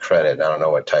line of credit. I don't know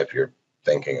what type you're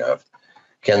thinking of.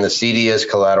 Can the CD as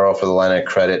collateral for the line of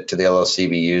credit to the LLC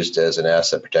be used as an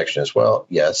asset protection as well?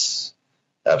 Yes,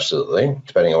 absolutely,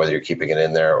 depending on whether you're keeping it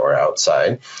in there or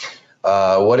outside.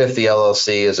 What if the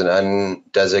LLC is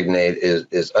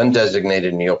undesignated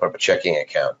and you open up a checking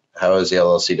account? How is the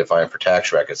LLC defined for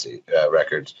tax records?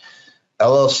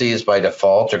 LLCs by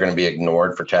default are going to be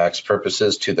ignored for tax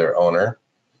purposes to their owner.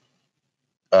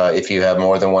 If you have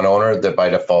more than one owner, that by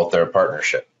default they're a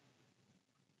partnership.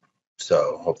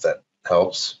 So hope that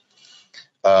helps.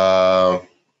 For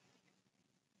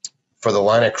the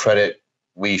line of credit,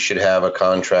 we should have a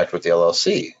contract with the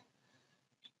LLC.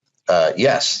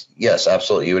 Yes,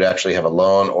 absolutely. You would actually have a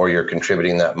loan or you're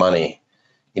contributing that money.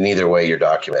 In either way, you're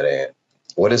documenting it.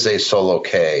 What is a solo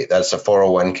K? That's a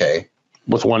 401k.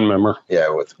 With one member. Yeah,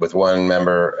 with one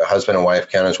member. A husband and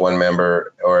wife count as one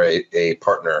member, or a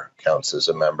partner counts as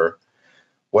a member.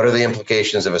 What are the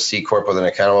implications of a C Corp with an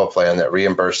accountable plan that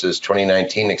reimburses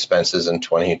 2019 expenses in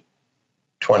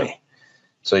 2020?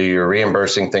 So you're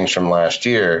reimbursing things from last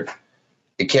year.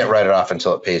 You can't write it off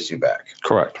until it pays you back.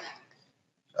 Correct.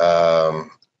 5,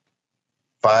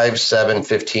 7,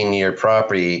 15-year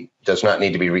property does not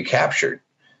need to be recaptured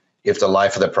if the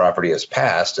life of the property has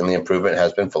passed and the improvement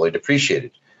has been fully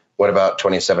depreciated. What about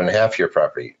 27.5-year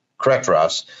property? Correct,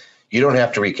 Ross. You don't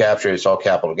have to recapture it. It's all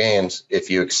capital gains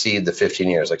if you exceed the 15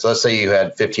 years. Like, so let's say you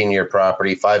had 15-year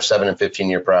property, 5, 7, and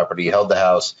 15-year property. You held the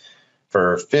house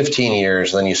for 15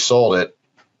 years, then you sold it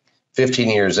 15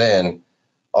 years in.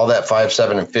 All that 5,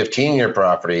 7, and 15-year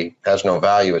property has no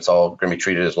value. It's all going to be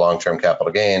treated as long-term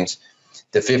capital gains.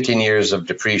 The 15 years of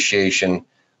depreciation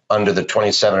under the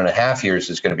 27.5 years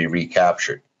is going to be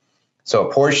recaptured. So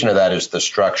a portion of that is the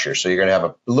structure. So you're going to have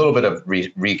a little bit of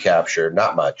recapture,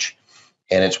 not much,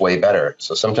 and it's way better.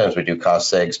 So sometimes we do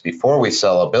cost segs before we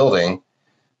sell a building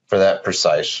for that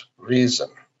precise reason.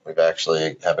 We've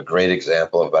actually have a great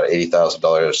example of about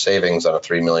 $80,000 savings on a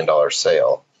 $3 million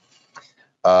sale.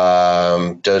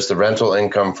 Does the rental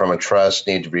income from a trust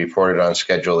need to be reported on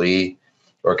Schedule E,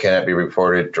 or can it be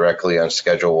reported directly on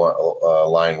Schedule 1,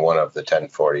 line 1 of the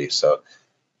 1040? So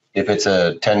if it's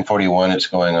a 1041, it's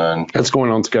going on. It's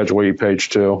going on Schedule E, page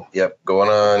 2. Yep, going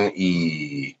on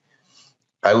E.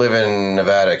 I live in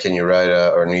Nevada. Can you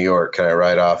or New York? Can I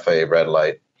write off a red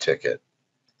light ticket?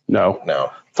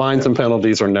 No. Fines and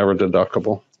penalties are never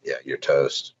deductible. Yeah, you're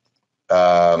toast.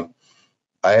 I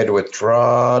had withdrew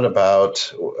about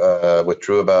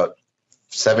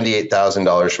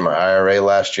 $78,000 from my IRA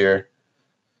last year.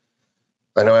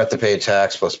 I know I have to pay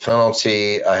tax plus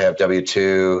penalty. I have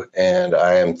W-2, and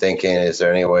I am thinking, is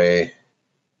there any way to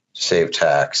save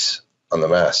tax on the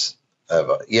mess?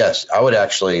 Yes, I would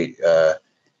actually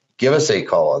give us a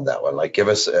call on that one. Like,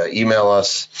 email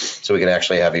us so we can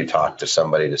actually have you talk to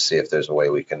somebody to see if there's a way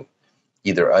we can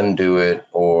either undo it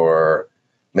or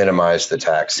minimize the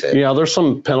tax hit. Yeah, there's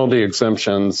some penalty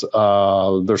exemptions.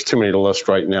 There's too many to list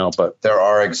right now, but there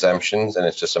are exemptions, and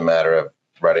it's just a matter of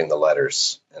writing the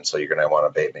letters. And so you're going to want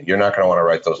abatement. You're not going to want to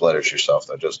write those letters yourself,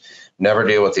 though. Just never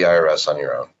deal with the IRS on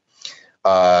your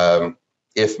own.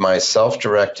 If my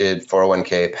self-directed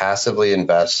 401k passively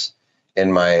invests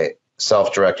in my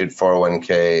self-directed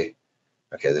 401k,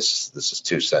 okay, this is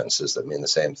two sentences that mean the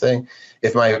same thing.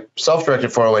 If my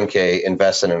self-directed 401k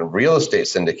invests in a real estate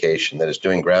syndication that is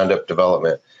doing ground-up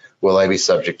development, will I be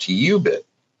subject to UBIT?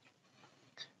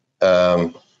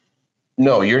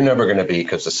 No, you're never going to be,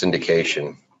 because the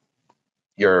syndication,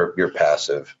 you're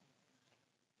passive.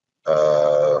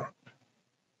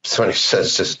 Somebody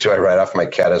says, do I write off my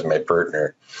cat as my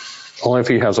partner? Only if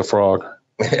he has a frog.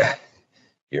 Yeah,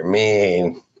 you're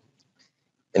mean.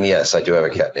 And yes, I do have a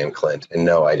cat named Clint. And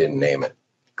no, I didn't name it.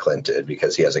 Clint did,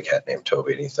 because he has a cat named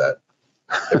Toby, and he thought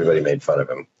everybody made fun of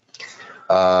him.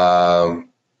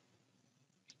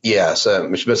 Yeah,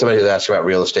 so somebody was asking about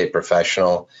real estate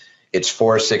professional. It's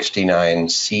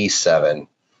 469C7.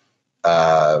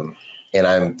 And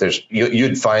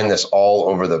you'd find this all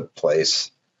over the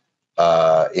place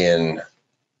in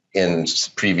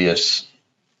previous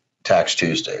Tax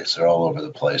Tuesdays. They're all over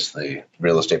the place, the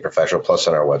real estate professional, plus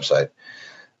on our website.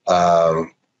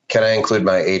 Can I include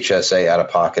my HSA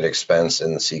out-of-pocket expense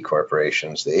in the C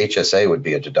corporations? The HSA would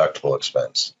be a deductible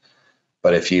expense.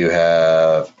 But if you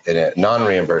have a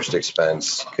non-reimbursed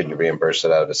expense, could you reimburse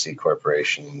it out of a C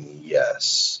corporation?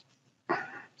 Yes.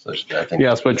 So I think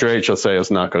yes, but your HSA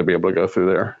is not going to be able to go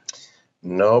through there.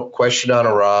 Nope. Question on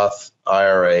a Roth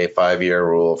IRA 5-year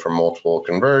rule for multiple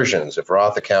conversions. If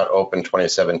Roth account opened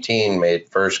 2017, made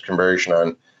first conversion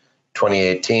on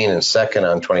 2018 and second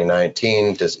on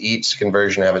 2019, does each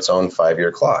conversion have its own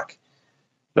 5-year clock?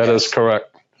 That is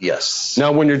correct. Yes.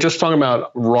 Now, when you're just talking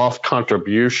about Roth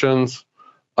contributions,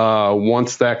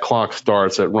 once that clock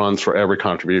starts, it runs for every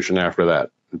contribution after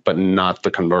that, but not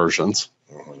the conversions.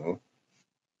 Mm-hmm.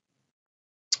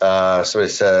 So it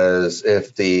says,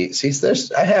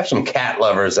 I have some cat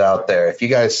lovers out there. If you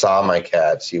guys saw my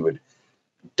cats, you would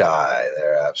die.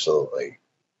 They're absolutely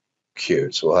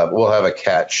cute. So we'll have a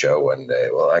cat show one day.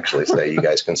 We'll actually say you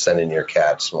guys can send in your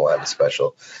cats, and we'll have a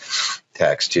special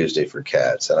Tax Tuesday for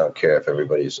cats. I don't care if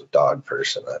everybody's a dog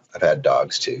person. I've had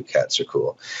dogs too. Cats are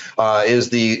cool.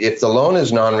 If the loan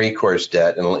is non-recourse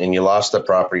debt and you lost the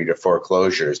property to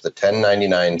foreclosure, is the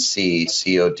 1099-C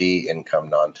COD income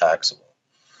non-taxable?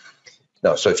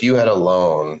 No. So if you had a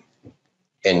loan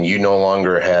and you no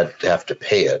longer have to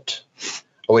pay it.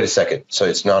 Oh, wait a second. So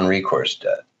it's non-recourse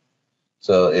debt.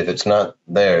 So if it's not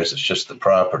theirs, it's just the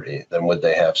property, then would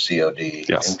they have COD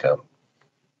income?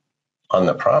 On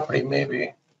the property,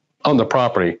 maybe. On the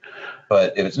property.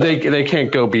 But if it's they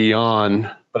can't go beyond.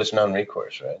 But it's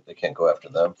non-recourse, right? They can't go after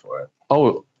them for it.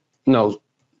 Oh, no.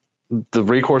 The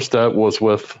recourse debt was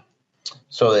with.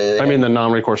 So the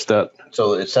non-recourse debt.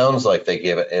 So it sounds like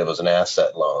it was an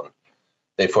asset loan.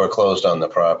 They foreclosed on the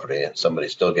property, and somebody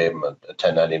still gave them a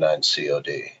 1099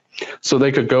 COD. So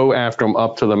they could go after them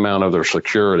up to the amount of their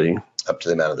security. Up to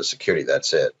the amount of the security,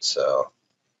 that's it. So,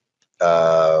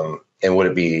 and would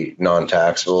it be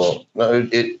non-taxable? No,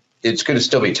 it's going to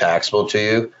still be taxable to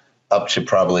you up to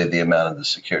probably the amount of the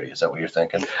security. Is that what you're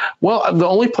thinking? Well, the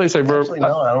only place I've ever,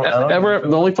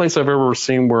 the only place I've ever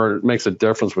seen where it makes a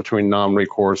difference between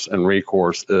non-recourse and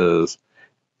recourse is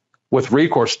with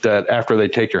recourse debt. After they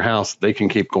take your house, they can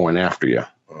keep going after you.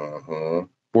 Mm-hmm.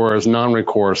 Whereas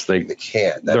non-recourse, they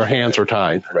can't. Their hands are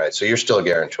tied. Right. So you're still a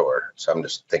guarantor. So I'm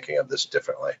just thinking of this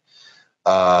differently.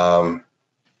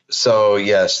 So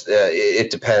yes,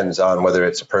 it depends on whether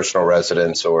it's a personal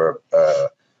residence or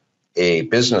a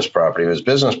business property. If it's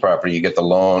business property, you get the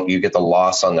loan, you get the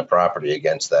loss on the property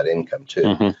against that income too.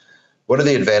 Mm-hmm. What are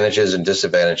the advantages and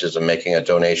disadvantages of making a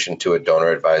donation to a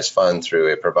donor-advised fund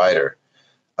through a provider?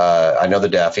 I know the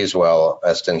Daffys well,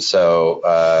 Eston.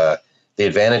 So the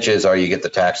advantages are you get the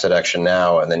tax deduction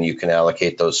now, and then you can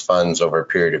allocate those funds over a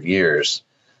period of years.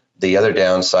 The other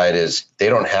downside is they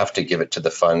don't have to give it to the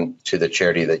fund, to the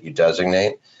charity that you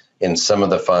designate. And some of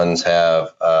the funds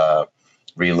have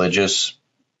religious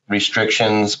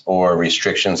restrictions or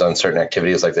restrictions on certain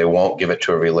activities, like they won't give it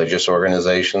to a religious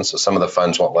organization. So some of the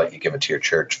funds won't let you give it to your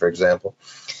church, for example.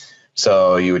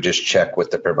 So you would just check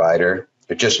with the provider,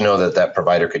 but just know that that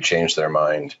provider could change their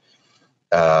mind.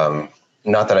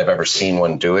 Not that I've ever seen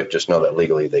one do it, just know that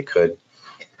legally they could.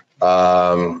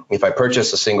 If I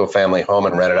purchase a single family home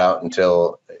and rent it out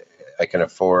until I can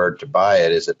afford to buy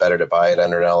it, is it better to buy it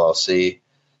under an LLC,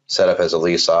 set up as a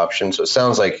lease option? So it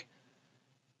sounds like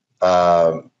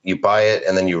you buy it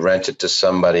and then you rent it to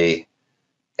somebody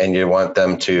and you want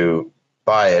them to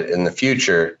buy it in the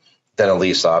future, then a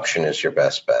lease option is your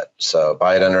best bet. So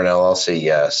buy it under an LLC,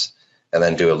 yes, and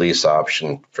then do a lease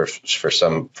option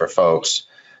for folks.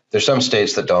 There's some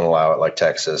states that don't allow it, like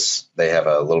Texas. They have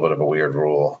a little bit of a weird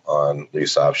rule on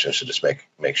lease options, so just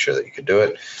make sure that you can do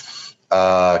it.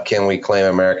 Can we claim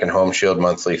American Home Shield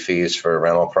monthly fees for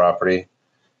rental property?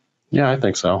 Yeah, I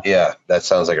think so. Yeah, that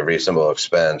sounds like a reasonable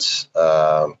expense.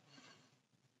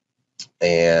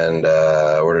 And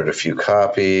ordered a few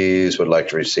copies, would like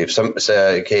to receive some.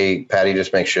 Say, okay, Patty,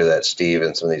 just make sure that Steve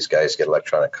and some of these guys get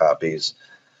electronic copies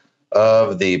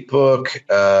of the book.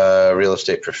 Real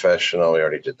estate professional, we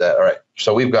already did that. All right,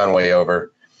 so we've gone way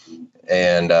over,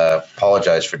 and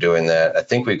apologize for doing that. I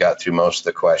think we got through most of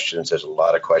the questions. There's a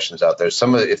lot of questions out there.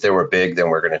 Some of if they were big, then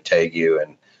we're going to tag you.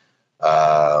 And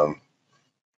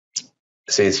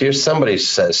see, here's somebody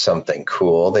says something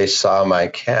cool. They saw my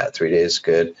cat 3 days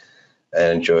good.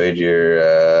 I enjoyed your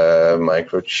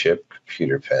microchip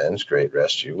computer pens. Great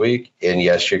rest of your week. And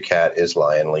yes, your cat is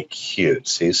lionly cute.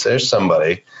 See, so there's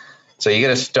somebody. So you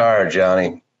get a star,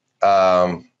 Johnny.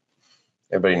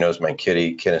 Everybody knows my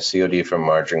kitty. Can a COD from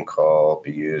margin call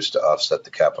be used to offset the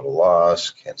capital loss?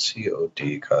 Can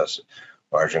COD cause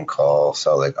margin call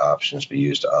selling options be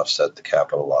used to offset the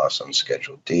capital loss on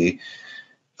Schedule D?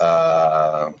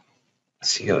 COD.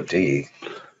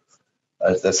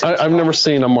 I've never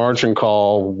seen a margin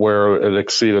call where it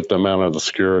exceeded the amount of the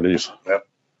securities. Yep.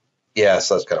 Yeah,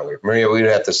 so that's kind of weird. Maria, we'd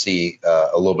have to see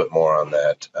a little bit more on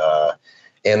that.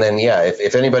 And then, yeah,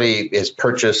 if anybody has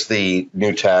purchased the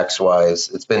new tax-wise,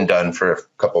 it's been done for a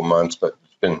couple months, but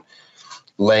it's been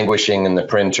languishing in the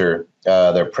printer.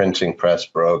 Their printing press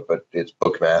broke, but it's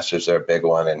Bookmasters, they're a big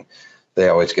one, and they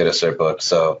always get us their books.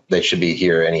 So they should be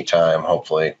here anytime,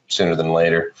 hopefully sooner than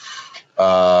later.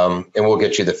 And we'll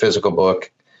get you the physical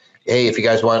book. Hey, if you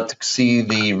guys want to see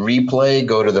the replay,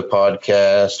 go to the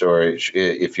podcast, or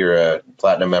if you're a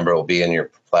Platinum member, it'll be in your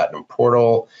Platinum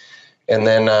portal. And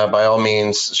then by all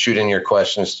means, shoot in your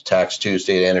questions to Tax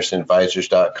Tuesday at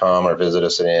AndersonAdvisors.com or visit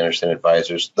us at Anderson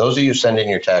Advisors. Those of you send in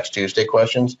your Tax Tuesday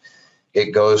questions,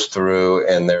 it goes through,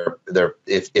 and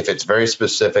if it's very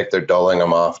specific, they're doling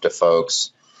them off to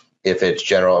folks. If it's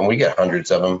general, and we get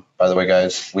hundreds of them, by the way,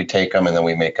 guys, we take them and then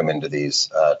we make them into these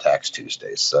Tax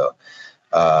Tuesdays. So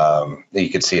you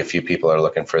can see a few people are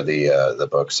looking for the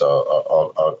book,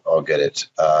 so I'll get it.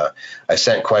 I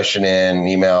sent question in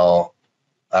email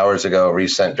hours ago,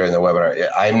 resent during the webinar.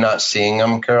 I'm not seeing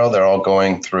them, Carol. They're all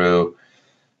going through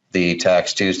the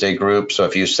Tax Tuesday group. So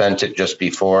if you sent it just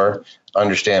before,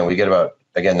 understand we get about,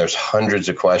 again, there's hundreds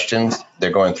of questions.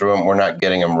 They're going through them. We're not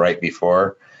getting them right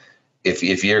before. If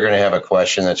you're going to have a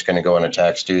question that's going to go on a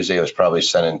Tax Tuesday, it was probably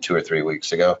sent in 2 or 3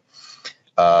 weeks ago.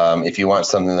 If you want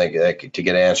something to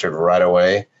get answered right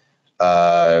away,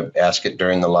 ask it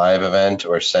during the live event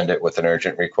or send it with an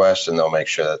urgent request, and they'll make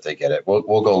sure that they get it.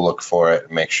 We'll go look for it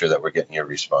and make sure that we're getting your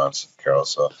response, Carol.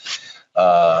 So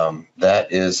that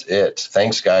is it.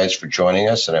 Thanks, guys, for joining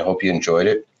us, and I hope you enjoyed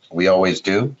it. We always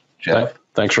do. Jeff?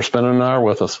 Thanks for spending an hour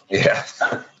with us. Yeah,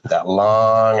 that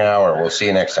long hour. We'll see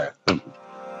you next time.